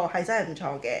試過係真係唔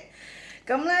錯嘅。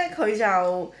咁咧佢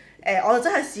就我就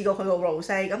真係試過佢個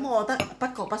rosé，咁我覺得不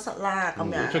過不失啦咁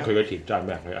樣。即係佢嘅甜真係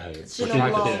咩？佢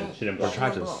係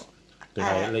Portraits 定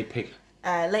係 Late Pick？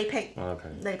 Late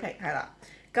Pick。OK。Late Pick 係啦。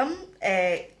咁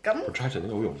Portraits 應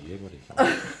該好容易嘅嗰個地方。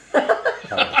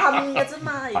噴嘅啫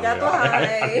嘛，而家都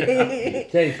係。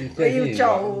即係佢要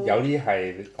做有啲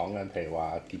係講緊，譬如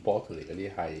話 debottle 嗰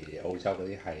啲係澳洲嗰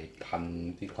啲係噴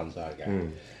啲菌上去嘅，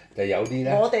但有啲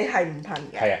咧，我哋係唔噴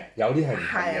嘅。係啊，有啲係唔噴嘅。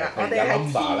係啦，我哋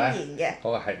係天然嘅。嗰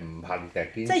個係唔噴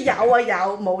嘅，即係有啊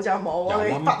有，冇就冇，我哋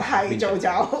佛系做酒。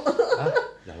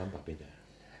有 number 邊隻？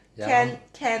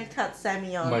 Can cut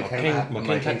Semillon。唔係 Can cut，唔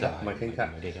係 Can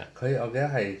cut。佢我記得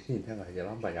係之前聽過係有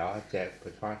number 有一隻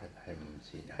Portraits 係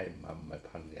唔係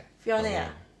噴嘅。Fiona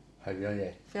啊？係嗰嘢。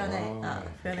Fiona 啊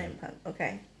Fiona 唔噴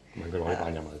 ，OK。問佢攞啲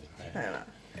板飲啊！係啦。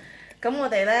咁我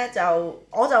哋咧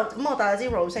我帶咗支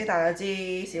rosé， 帶咗支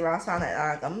Shiraz 翻嚟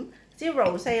啦。咁支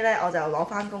rosé 咧，我就攞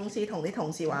翻公司同啲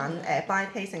同事玩blind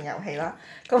tasting 遊戲啦。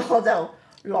咁我就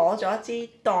攞咗一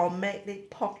支 Dominic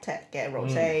Porter 嘅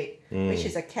rosé，which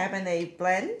is a Cabernet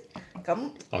blend。咁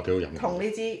幾好飲。同呢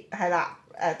支係啦。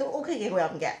都 OK 幾好飲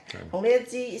嘅，同呢一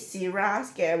支 Shiraz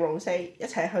嘅 rosé 一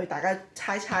齊去，大家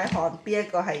猜看邊一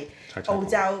個係澳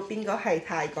洲，邊個係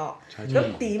泰國。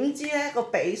咁點知咧個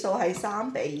比數係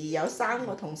3:2，有3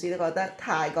個同事都覺得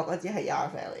泰國嗰支係 Yarra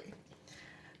Valley。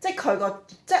即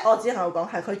係我只能夠講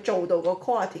係佢做到個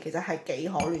quality 其實係幾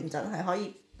可亂真，係可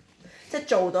以即係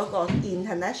做到個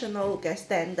international 嘅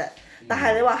standard。但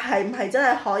係你話係唔係真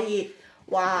係可以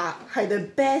話係 the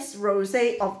best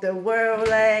rosé of the world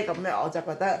咧？咁樣我就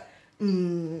覺得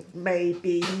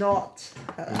maybe not，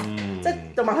即係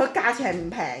同埋佢價錢係唔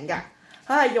平㗎，佢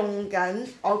係用緊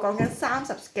我講緊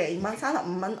30幾蚊、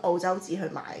35蚊澳洲紙去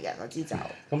買嘅嗰支酒。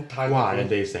咁泰國人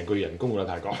哋成個月人工㗎啦，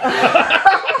泰國。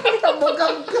有冇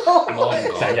咁高？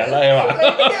成日啦，你話。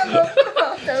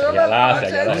成日啦。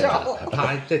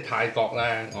即係泰國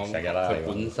咧，佢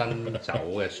本身酒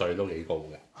嘅稅都幾高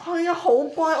嘅。係啊，好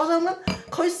貴！我想問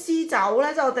佢試酒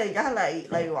咧，即係我哋而家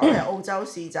例如話喺澳洲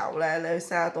試酒咧，你去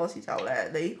西雅多試酒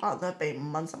咧，你可能都係俾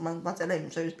5蚊、10蚊，或者你唔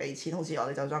需要俾錢，好似我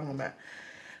哋酒莊咁樣。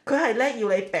佢係咧要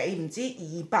你俾唔知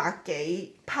200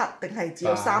幾匹定係只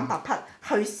有300匹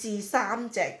去試3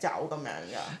隻酒咁樣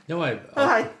㗎。因為佢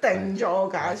係定咗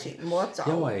個價錢，冇得走。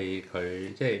因為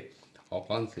佢即係我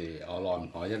嗰陣時，我耐唔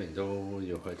耐一年都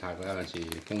要去泰國一次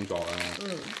工作啦。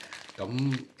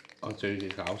咁我最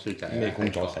搞笑就係咩工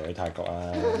作成日去泰國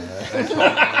啊？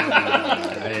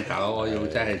大佬，我要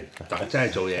真係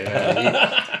做嘢嘅。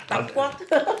揼骨。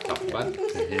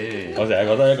我成日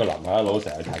覺得一個南亞佬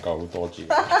成日去泰國好多住。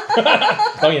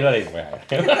當然啦，你唔會係。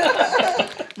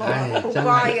好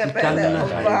乖嘅，俾你好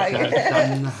乖嘅。真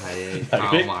係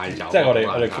靠賣酒。即係我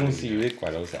哋公司嗰啲貴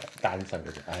佬成日單身嗰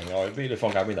啲，我不如你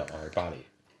放假邊度？我去巴黎。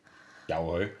遊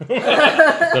佢，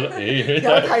有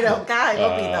睇到街喺嗰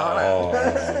邊啊，可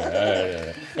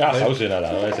能。握手算啦，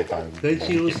嗱，可以食飯。嗰啲超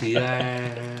市咧，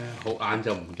好晏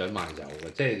就唔準賣酒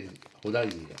嘅，即係好得意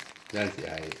嘅。有陣時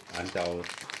係晏晝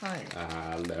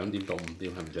2點到5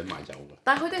點係唔準賣酒嘅。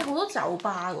但係佢哋好多酒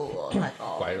吧㗎喎，泰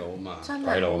國。鬼佬啊嘛。真係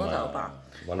好多酒吧。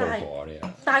揾老婆啊啲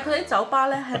啊。但係佢啲酒吧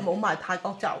咧係冇賣泰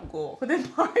國酒㗎喎，佢哋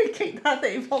賣其他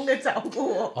地方嘅酒㗎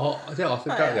喎。即係我識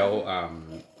得有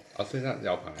我識得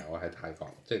有朋友喺泰國，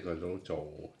即係佢都做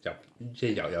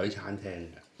即係有啲餐廳嘅。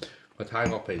佢泰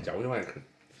國啤酒因為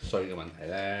稅嘅問題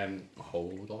咧，好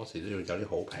多時都要走啲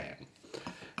好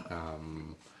平。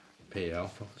譬如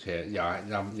其實又係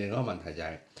另一個問題就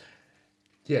係、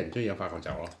啲人中意飲法國酒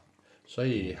咯，所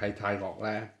以喺泰國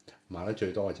咧賣得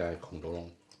最多嘅就係窮到窿，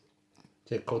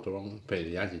即係高到窿。譬如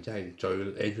有陣時真係最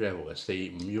entry level 嘅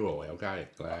4-5 euro 有加力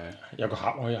咧，有個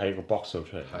盒可以喺個 box 度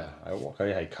出嚟。係啊，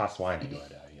佢係 cask wine 嚟㗎。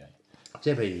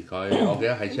即係譬如佢，我記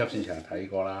得喺超級市場睇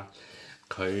過啦。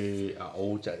佢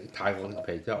泰國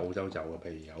譬如即係澳洲酒嘅，譬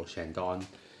如有 Chandon，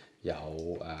 有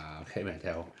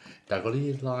Cabernet， 但係嗰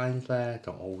啲 lines 咧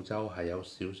同澳洲係有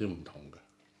少少唔同嘅。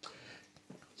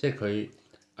即係佢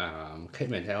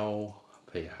Cabernet，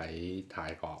 譬如喺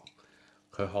泰國，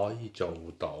佢可以做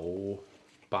到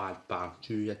800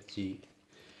銖一支。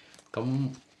咁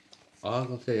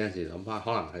即係有陣時諗翻，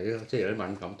可能係即係有啲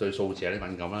敏感，對數字有啲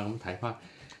敏感啦。咁睇翻，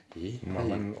咦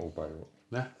50澳幣喎。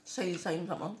咩40-50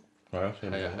蚊。係啊，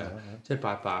係啊，即係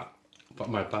800，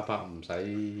唔係800唔使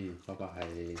，800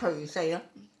係除4咯，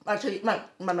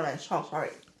唔係，sorry，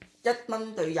 1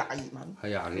蚊對22蚊。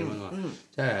係20幾蚊嘛，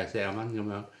即係40蚊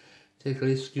咁樣。即係嗰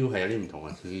啲 skill 係有啲唔同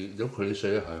嘅，如果佢啲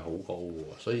稅係好高喎，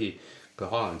所以佢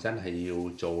可能真係要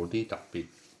做啲特別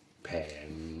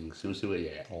平少少嘅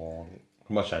嘢。哦，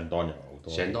咁啊上當又好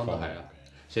多。上當都係啊，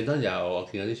上當又我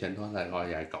見到啲上當大概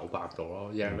又係900度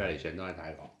咯，Yarra Valley 上當喺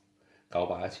泰國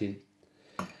900-1000。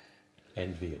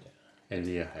NV 嘅啫。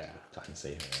NV 啊，係啊，賺死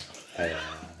佢啊！係啊，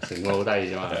成本好低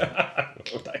啫嘛。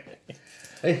好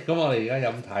低。咁我哋而家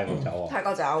飲泰國酒喎。泰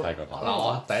國酒。嗱，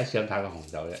我第一次飲泰國紅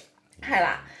酒啫。係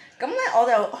啦，咁咧我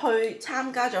就去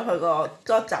參加咗佢個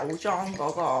酒莊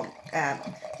嗰個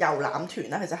遊覽團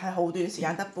啦，其實係好短時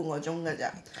間，得半個鐘㗎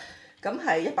咋。咁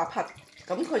係100匹，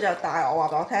咁佢就帶我話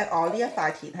俾我聽，呢一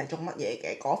塊田係種乜嘢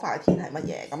嘅，嗰塊田係乜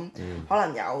嘢，咁可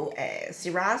能有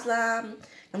Shiraz 啦，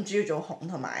咁主要做紅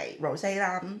同埋 Rosé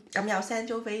啦，咁有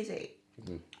Sangiovese，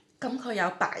咁佢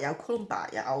有白有 Coonawarra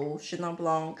有 Chenin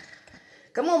Blanc。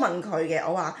咁我問佢嘅，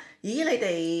我話：咦，你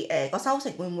哋個收成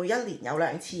會唔會1年有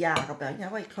2次啊？咁樣，因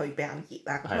為佢比較熱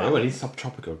啦。係因為啲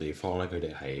subtropical 地方咧，佢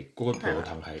哋係嗰個葡萄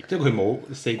藤係，即係佢冇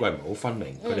四季唔係好分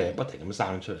明，佢哋係不停咁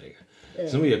生出嚟嘅，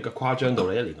所以誇張到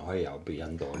咧1年可以有，譬如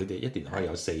印度呢啲1年可以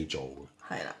有4造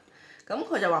嘅。係啦，咁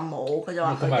佢就話冇，佢就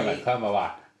話佢哋。佢係咪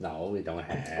話？No, we don't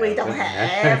have。We don't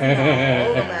have，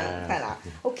冇咁樣，係啦，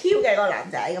好 Q 嘅個男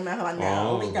仔咁樣，佢話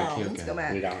No, we don't 咁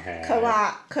樣。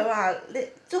佢話呢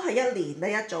都係1年得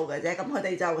一做嘅啫，咁佢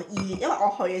哋就因為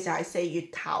我去嘅時候係4月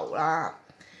頭啦，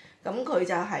咁佢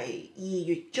就係2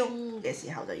月中嘅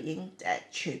時候就已經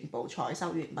全部採收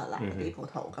完畢啦，啲葡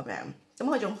萄咁樣。咁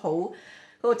佢仲好嗰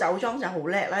個酒莊就好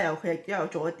叻啦，佢亦都有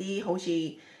做一啲好似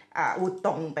活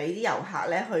動俾啲遊客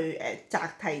咧去摘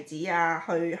提子啊，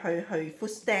去 food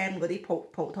stand 嗰啲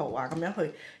葡萄啊，咁樣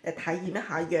去體驗一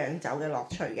下釀酒嘅樂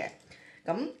趣嘅。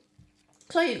咁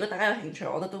所以如果大家有興趣，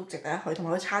我覺得都值得一去，同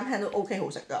埋佢餐廳都 OK 好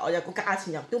食㗎。我有個價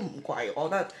錢又都唔貴，我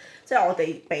覺得即係我哋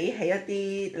比起一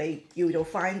啲你叫做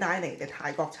fine dining 嘅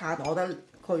泰國餐，我覺得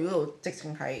佢嗰度直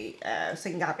情係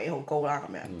性價比好高啦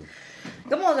咁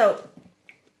樣。咁我就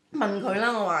問佢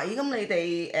啦，我話：咦，咁你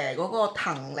哋嗰個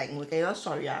藤齡會幾多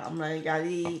歲啊？咁樣有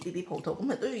啲葡萄，咁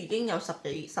咪都已經有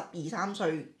12-13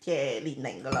歲嘅年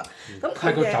齡㗎啦。咁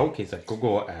泰國酒其實嗰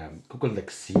個歷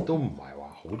史都唔係話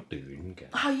好短嘅。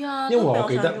係啊。因為我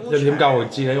記得點解我會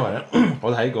知咧？因為咧，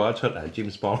我睇過一出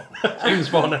James Bond，James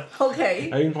Bond 咧。OK。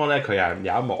James Bond 咧，佢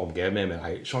有一幕我唔記得咩名，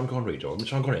係 Sean Connery 做。咁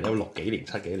Sean Connery 咧6幾年、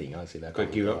7幾年嗰陣時咧，佢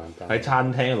叫咗喺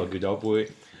餐廳嗰度叫咗一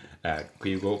杯。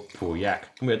佢要個 Pouillet，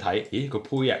 咁你睇，咦個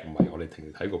Pouillet 唔係我哋平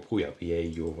時睇個 Pouillet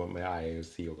PAU 嗰咩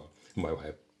ILC 嗰個，唔係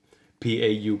係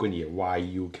PAU 跟住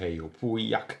YUK 個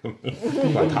Pouillet 咁，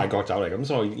係泰國酒嚟，咁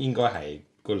所以應該係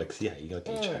個歷史係應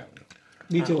該幾長。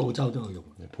呢招澳洲都有用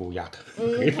Pouillet。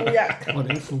Pouillet。我哋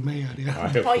啲副尾啊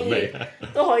啲可以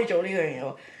都可以做呢樣嘢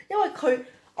喎，因為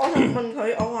我就問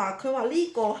佢，佢話呢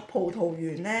個葡萄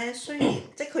園咧，雖然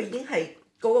即係佢已經係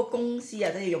嗰個公司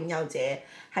啊，即係擁有者。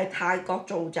係泰國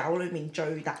造酒裏面最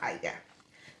大嘅，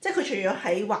即係佢除咗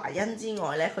喺華欣之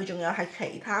外咧，佢仲有喺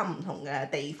其他唔同嘅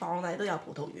地方咧都有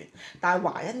葡萄園，但係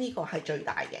華欣呢個係最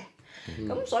大嘅，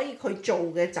咁所以佢做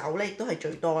嘅酒咧亦都係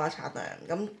最多啦產量，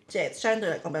咁即係相對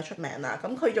嚟講比較出名啦。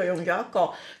咁佢就用咗一個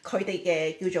佢哋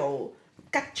嘅叫做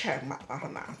吉祥物啊，係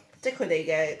嘛？即係佢哋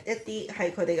嘅一啲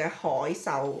係佢哋嘅海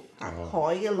獸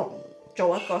海嘅龍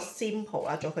做一個 symbol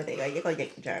啦，做佢哋嘅一個形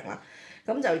象啦。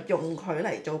咁就用佢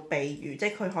嚟做比喻，即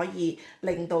係佢可以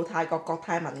令到泰國國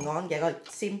泰民安嘅一個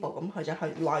symbol，咁佢就去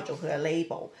攞嚟做佢嘅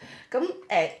label。咁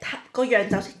個釀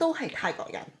酒師都係泰國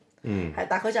人，係，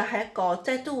但係佢就係一個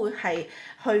即係都會係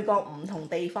去過唔同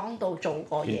地方度做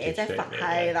過嘢，即係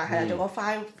係啦，做過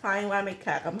fine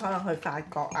winemaker，咁可能去法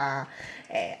國啊、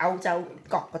歐洲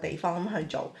各個地方咁去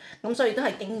做，咁所以都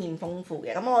係經驗豐富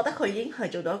嘅。咁我覺得佢已經係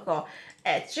做到一個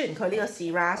雖然佢呢個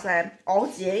Shiraz 咧，我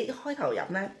自己開頭飲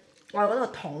咧。我係覺得個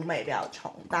桶味比較重，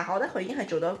但係我覺得佢已經係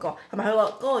做到一個，係咪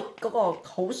佢嗰個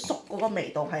好熟嗰個味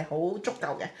道係好足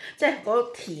夠嘅，即係嗰個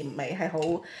甜味係好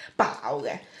飽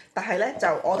嘅。但係咧就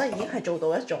我覺得已經係做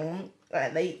到一種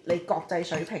你國際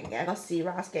水平嘅一個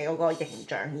Shiraz 嘅嗰個形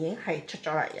象已經係出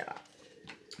咗嚟㗎啦。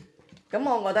咁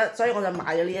我覺得，所以我就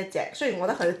買咗呢一隻。雖然我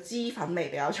覺得佢嘅脂粉味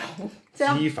比較重，即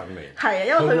係脂粉味。係啊，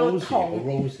因為佢個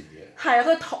桶係啊，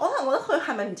佢可能覺得佢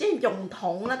係咪唔知用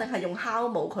桶啦，定係用酵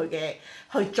母佢嘅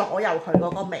去左右佢嗰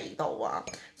個味道啊？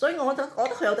所以我覺得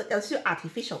佢有少少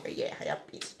artificial 嘅嘢喺入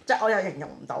邊，即係我又形容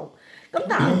唔到。咁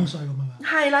但係香水咁樣。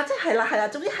係啦，即係啦，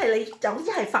總之係你總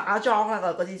之係化妝啦，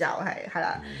嗰啲就係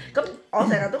啦。咁我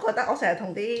成日都覺得，我成日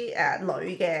同啲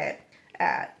女嘅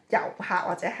遊客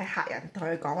或者係客人同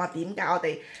佢講話，點解我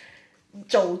哋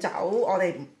做酒我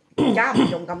哋而家唔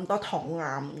用咁多桶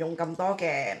啊，唔用咁多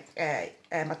嘅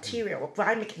material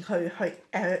wine making 去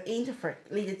interpret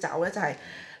呢啲酒咧，就係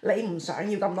你唔想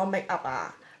要咁多 make up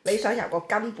啊，你想由個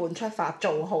根本出發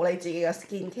做好你自己嘅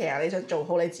skin care， 你想做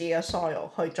好你自己嘅 soil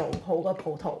去做好個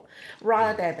葡萄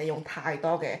rather than 你用太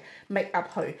多嘅 make up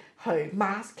去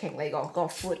masking 你個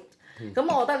food。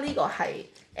咁我覺得呢個係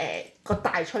個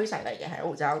大趨勢嚟嘅喺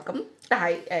澳洲。咁但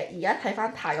係而家睇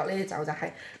翻泰國呢啲酒就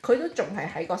係佢都仲係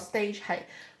喺個 stage 係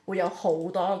會有好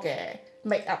多嘅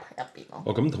make up 喺入邊咯。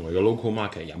咁同佢個 local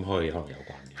market 飲開嘅可能有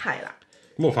關嘅。係啦。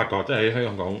咁我發覺即係喺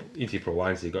香港呢次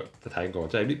Provence 都睇過，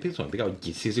即係啲通常比較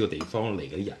熱少少嘅地方嚟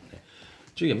嗰啲人咧，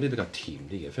中意飲啲比較甜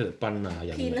啲嘅菲律賓啊、印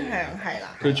尼偏向係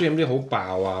啦。佢中意飲啲好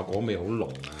爆啊、果味好濃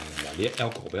啊，同埋啲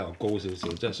alcohol 比較高少少，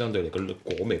即係相對嚟個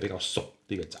果味比較熟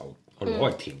啲嘅酒。我哋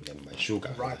講係甜嘅，唔係 sugar。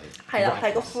係啦，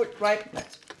係個 fruit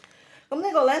ripeness。咁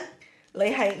呢個咧，你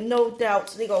係 no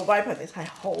doubt 呢個 ripeness 係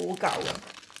好夠嘅。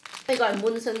呢個係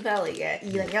Munson Valley 嘅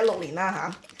2016年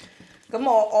啦嚇。咁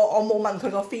我冇問佢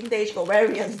個 vintage 個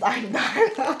variance 大唔大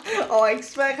啦，我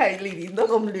expect 係年年都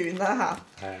咁亂啦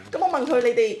嚇。係啊。咁我問佢你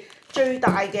哋最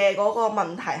大嘅嗰個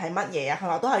問題係乜嘢啊？佢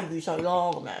話都係雨水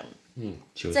咯咁樣。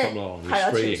潮濕咯，係啊，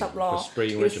潮濕要咯，要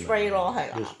spray 咯，係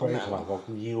啦，要 spray 同埋個腰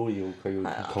佢要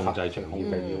控制長控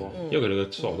制腰，因為佢哋嘅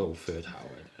soil 都好 fertile 嘅。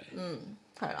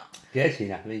係啦。幾多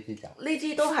錢啊？呢支酒？呢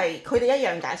支都係佢哋一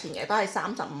樣價錢嘅，都係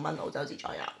35蚊澳洲紙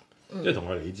左右。即係同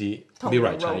我哋呢支同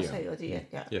Mirage 嗰一樣，支一樣。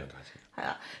一樣價錢。係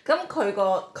啦，咁佢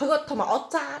個同埋我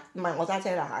揸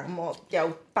車啦嚇，咁我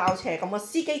有包車，咁個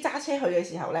司機揸車去嘅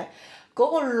時候咧，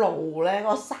嗰個路咧，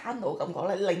嗰個山路感覺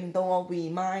咧，令到我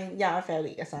remind Yarra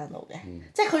Valley 嘅山路嘅，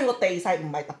即係佢個地勢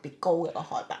唔係特別高嘅個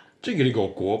海拔。即係呢個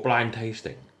估 blind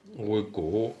tasting，我會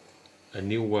估 A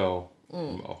New World，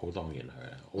好當然係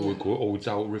啦，我會估澳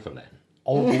洲 Riverland。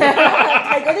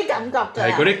係嗰啲感覺㗎，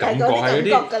係嗰啲感覺，係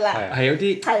有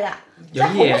啲係啊，有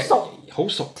啲嘢好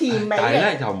熟，甜味但係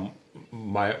咧又唔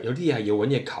係有啲嘢係要揾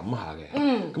嘢冚下嘅。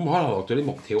咁可能落咗啲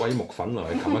木條或者木粉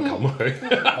落去冚一冚佢。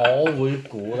我會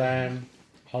估咧，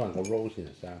可能個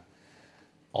rosiness 啊，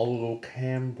我會估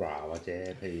Canberra 或者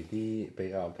譬如啲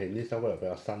New South Wales 比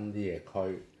較新啲嘅區，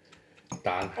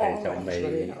但係就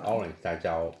未 orange，但係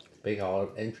就比較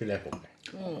entry level 嘅。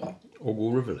我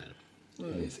估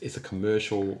Riverland。It's a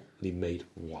commercially made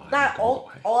wine。但係我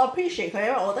appreciate 佢，因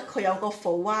為我覺得佢有個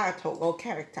Varietal 個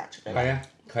character 出嚟。係啊，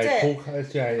係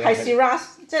係 Shiraz，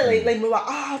即係你唔會話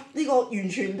啊呢個完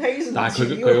全 taste 唔似喎。但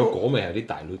係佢個果味係啲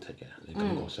diluted 嘅，你感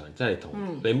覺上即係同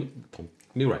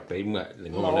Mirage 比咁嘅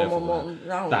另一個 level。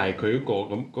但係佢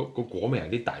嗰個果味係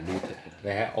啲 diluted 嘅。你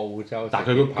喺澳洲，但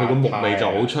係佢個木味就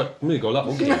好出，咁你覺得好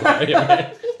奇怪。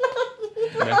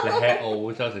你喺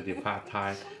澳洲食碟 pad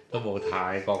thai 都冇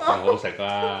泰國咁好食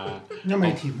啦，因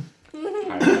為甜。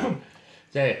係啊，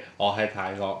即係我喺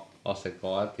泰國，我食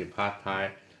過一碟 pad thai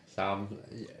好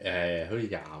似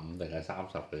25定係30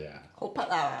嘅咋。好匹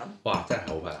啊！哇！真係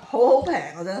好平。好平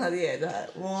啊！真係啲嘢真係，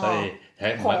哇！所以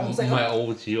唔係澳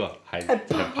紙喎，係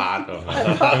pad 喎。澳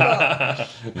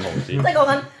紙。即係講緊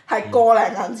係個零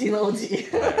銀錢澳紙。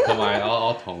同埋我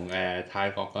同泰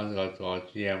國嗰陣個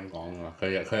GM 講啊，佢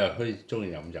又好似中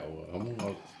意飲酒喎，咁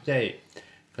我即係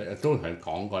佢都同佢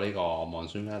講過呢個望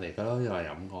酸花地，佢都好似話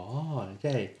飲過，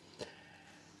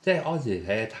即係嗰時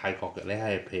喺泰國嘅，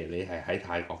譬如你係喺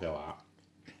泰國嘅話，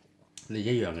你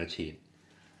一樣嘅錢，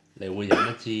你會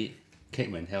飲一支 Cape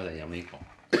Mentelle 定飲呢個？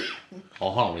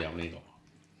我可能會飲呢個。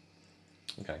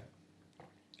OK，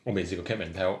我未試過 Cape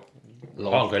Mentelle，可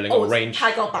能佢另一個 range，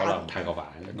泰國版，可能泰國版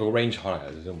個 range 可能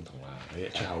有少少唔同啦，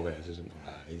啲出口嘅有少少唔同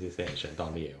啦，呢啲先係相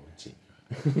當啲嘢好知。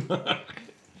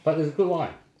But it's good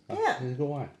wine. Yeah. It's good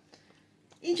wine.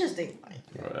 Interesting.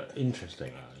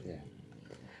 Interesting 啊。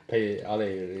譬如我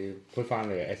哋put翻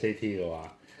你嘅 SAT 嘅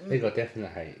話，呢個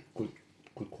definitely 係 good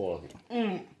quality。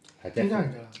係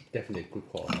definitely good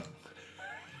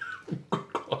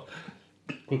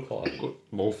quality。good quality。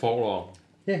冇 fault 咯。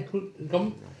因為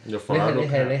咁你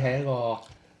係一個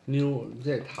new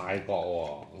即係泰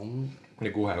國喎，咁你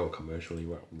估係一個 commercially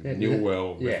New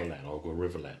World Riverland，我估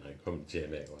Riverland 係佢唔知係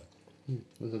咩喎。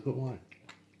It's a good wine。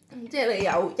即係你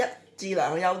有1至2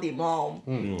個優點咯，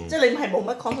即係你係冇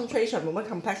乜 concentration，冇乜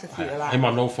complexity 㗎啦。起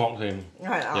碼 no fault 添，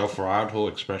係啊，有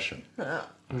varietal expression，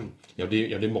有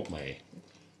啲木味，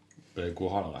你估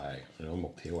可能係用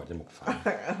木條或者木塊，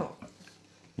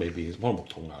未必可能木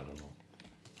桶啊咁咯。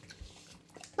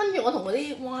跟住我同嗰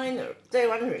啲 winer， 即係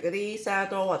winery 嗰啲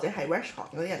cellar 或者係 restaurant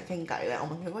嗰啲人傾偈咧，我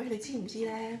問佢：喂，你知唔知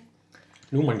咧？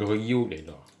你冇問過佢腰幾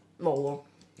多？冇喎，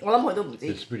我諗佢都唔知。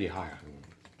It's pretty high 啊！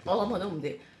我諗佢都唔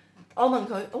知。我問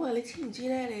佢：我話你知唔知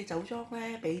咧？你酒莊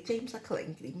咧俾 James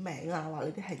Suckling 點名啊？話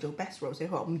你啲係做 best rose，佢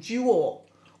話唔知喎，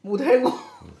冇聽過。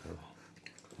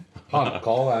可能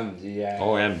嗰個人唔知啫。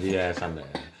嗰個人唔知啫，新嚟。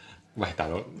喂，大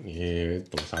佬，你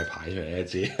動晒牌出嚟都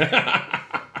知。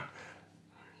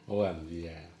嗰個人唔知啫。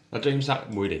阿 James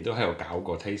每年都喺度搞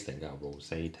個 tasting 㗎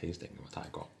rose tasting 㗎嘛，泰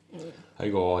國。喺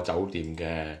個酒店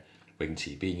嘅泳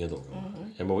池邊嗰度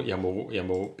㗎嘛。有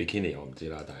冇 bikini 我唔知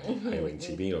啦，但係喺泳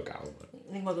池邊度搞㗎嘛。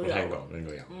應該都有。我聽過，應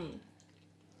該有。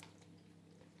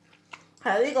係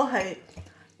啊，呢個係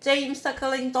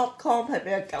JamesSuckling.com 係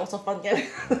俾佢90分嘅呢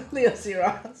個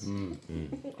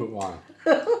Shiraz。good one。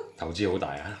投資好大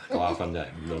啊，90分真係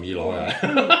唔容易攞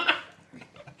㗎。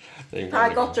泰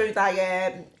國最大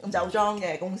嘅酒莊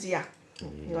嘅公司啊，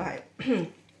應該係。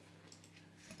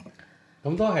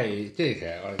咁都係即係其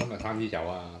實我哋今日3支酒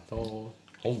啊，都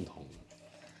好唔同。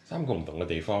3個唔同嘅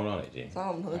地方啦，嚟自。3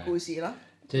個唔同嘅故事啦。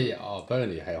即係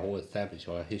Burgundy 係好 establish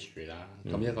咗 history 啦，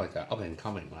咁一個就 up and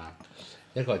coming 啦，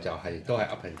一個就係都係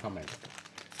up and coming。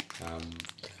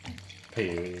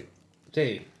譬如即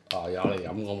係有嚟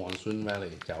飲個 Monsoon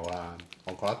Valley 酒啦，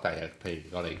我覺得第日譬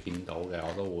如我哋見到嘅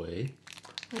我都會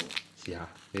試下，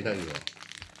幾得意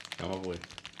喎，飲一杯。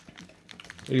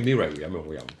呢個 Mirror 飲咪好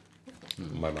飲，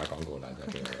唔係賣廣告啦，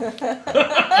真係。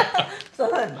真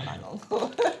係唔係賣廣告。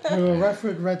佢個 Red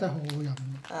Fruit Red 得好好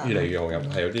飲。越嚟越好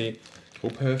飲，係有啲好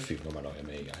perfume 嘅聞落嘅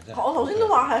味㗎，真係。我頭先都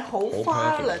話係好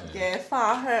花律嘅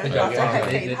花香，或者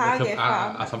係其他嘅花。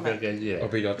阿心俾幾支嚟？我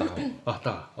俾咗一啖。得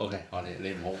啊 OK，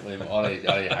你唔好，我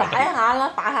哋擺下啦，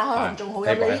擺下可能仲好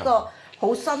飲。你呢個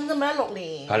好新啫嘛，16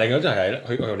年。係另外真係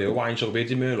佢哋嘅 wine show 俾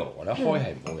支 Merlot 我咧，開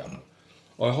係唔好飲。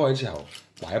我一開之後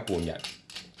擺咗半日，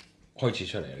開始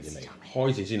出嚟嗰啲味，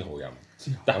開始先好飲。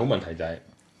但係好問題就係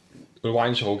佢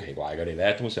wine show 好奇怪嘅，你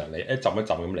咧通常你一浸一浸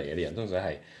咁嚟嘅啲人，通常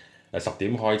係10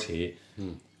點開始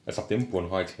，10點半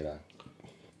開始啦。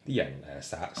啲人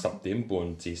10點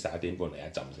半至11點半嚟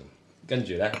一浸先，跟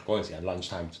住咧嗰陣時間 lunch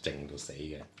time 靜到死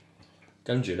嘅。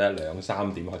跟住咧2、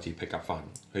3點開始 pick up 翻，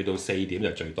去到4點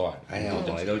就最多人。我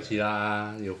同你都知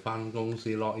啦，要翻公司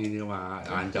log in 噶嘛，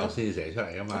晏晝先寫出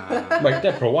嚟噶嘛。唔係，即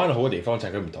係 Pro Wine 好嘅地方就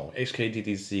係佢唔同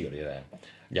HKTDC 嗰啲咧，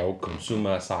有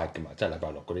consumer side 噶嘛，即係禮拜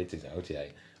六嗰啲直情好似係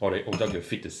我哋澳洲叫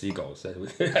feed the seagulls，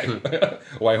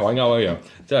 餵海鷗一樣，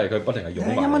即係佢不停係擁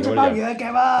埋嚟嗰啲人。1蚊鮑魚一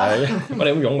夾啊！係，不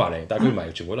停咁擁埋嚟，但係佢唔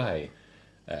係全部都係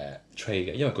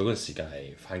trade 嘅，因為佢嗰個時間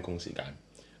係翻工時間。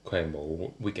佢係冇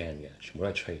weekend 嘅，全部都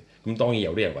係 trade。咁當然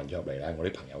有啲人混咗入嚟啦，我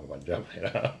啲朋友混咗入嚟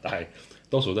啦，但係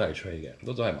多數都係 trade 嘅，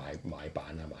多數係買辦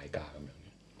啊買家咁樣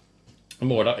嘅。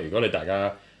咁我覺得如果你大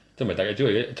家即係咪大家，只要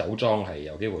啲酒莊係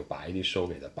有機會擺啲 show，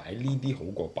其實擺呢啲好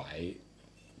過擺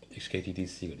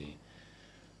HKTDC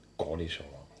嗰啲 show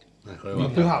咯。佢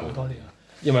標下好多年啊。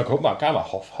因為佢話加埋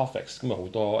Hofix 咁啊好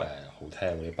多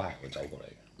hotel 嗰啲 bar 會走過嚟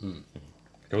嘅。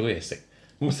有好多嘢食。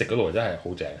咁食嗰度真係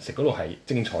好正，食嗰度係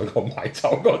精彩過買酒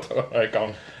嗰度嚟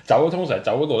講。酒通常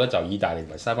酒嗰度咧就意大利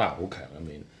同埋西班牙好強嘅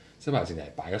面，西班牙淨係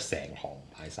擺咗成行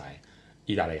擺晒，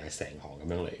意大利係成行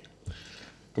咁樣嚟。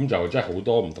咁就真係好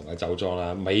多唔同嘅酒莊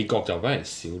啦。美國就反而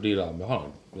少啲啦，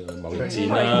可能貿易戰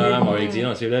啦，貿易戰可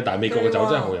能少啲。但係美國嘅酒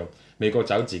真係好有，美國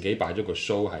酒自己擺咗個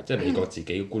show 係，即係美國自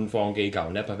己官方機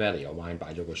構 Napa Valley 嘅 wine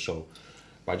擺咗個 show，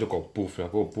擺咗個 booth 啦，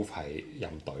嗰個 booth 係任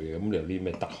隊嘅。咁你有啲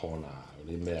咩德康啊？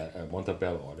啲咩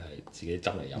Montebello 我哋係自己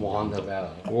斟嚟飲。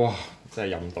Montebello 哇！真係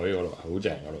任隊嗰度，好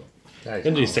正嗰度。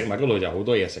跟住食物嗰度就好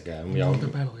多嘢食嘅，咁有。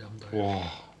Montebello 任隊。哇！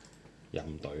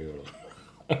任隊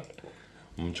嗰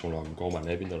度，從來唔過問你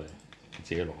喺邊度嚟，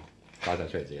自己攞，擺晒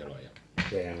出嚟自己攞嚟飲。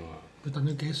正喎！佢等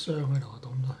咗幾箱喺度，倒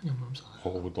咁多飲唔飲曬？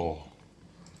好多，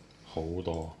好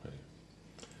多。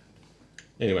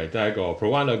anyway 都係一個 Pro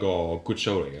Wine 一個 good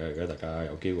show 嚟嘅，如果大家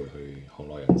有機會去行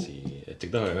內人士，值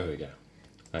得去一去嘅。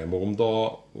係冇咁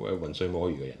多渾水摸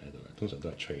魚嘅人喺度嘅，通常都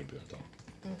係 trade 比較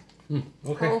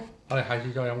多。OK，我哋下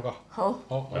次再飲過。好，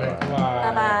我哋拜拜。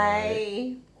拜拜。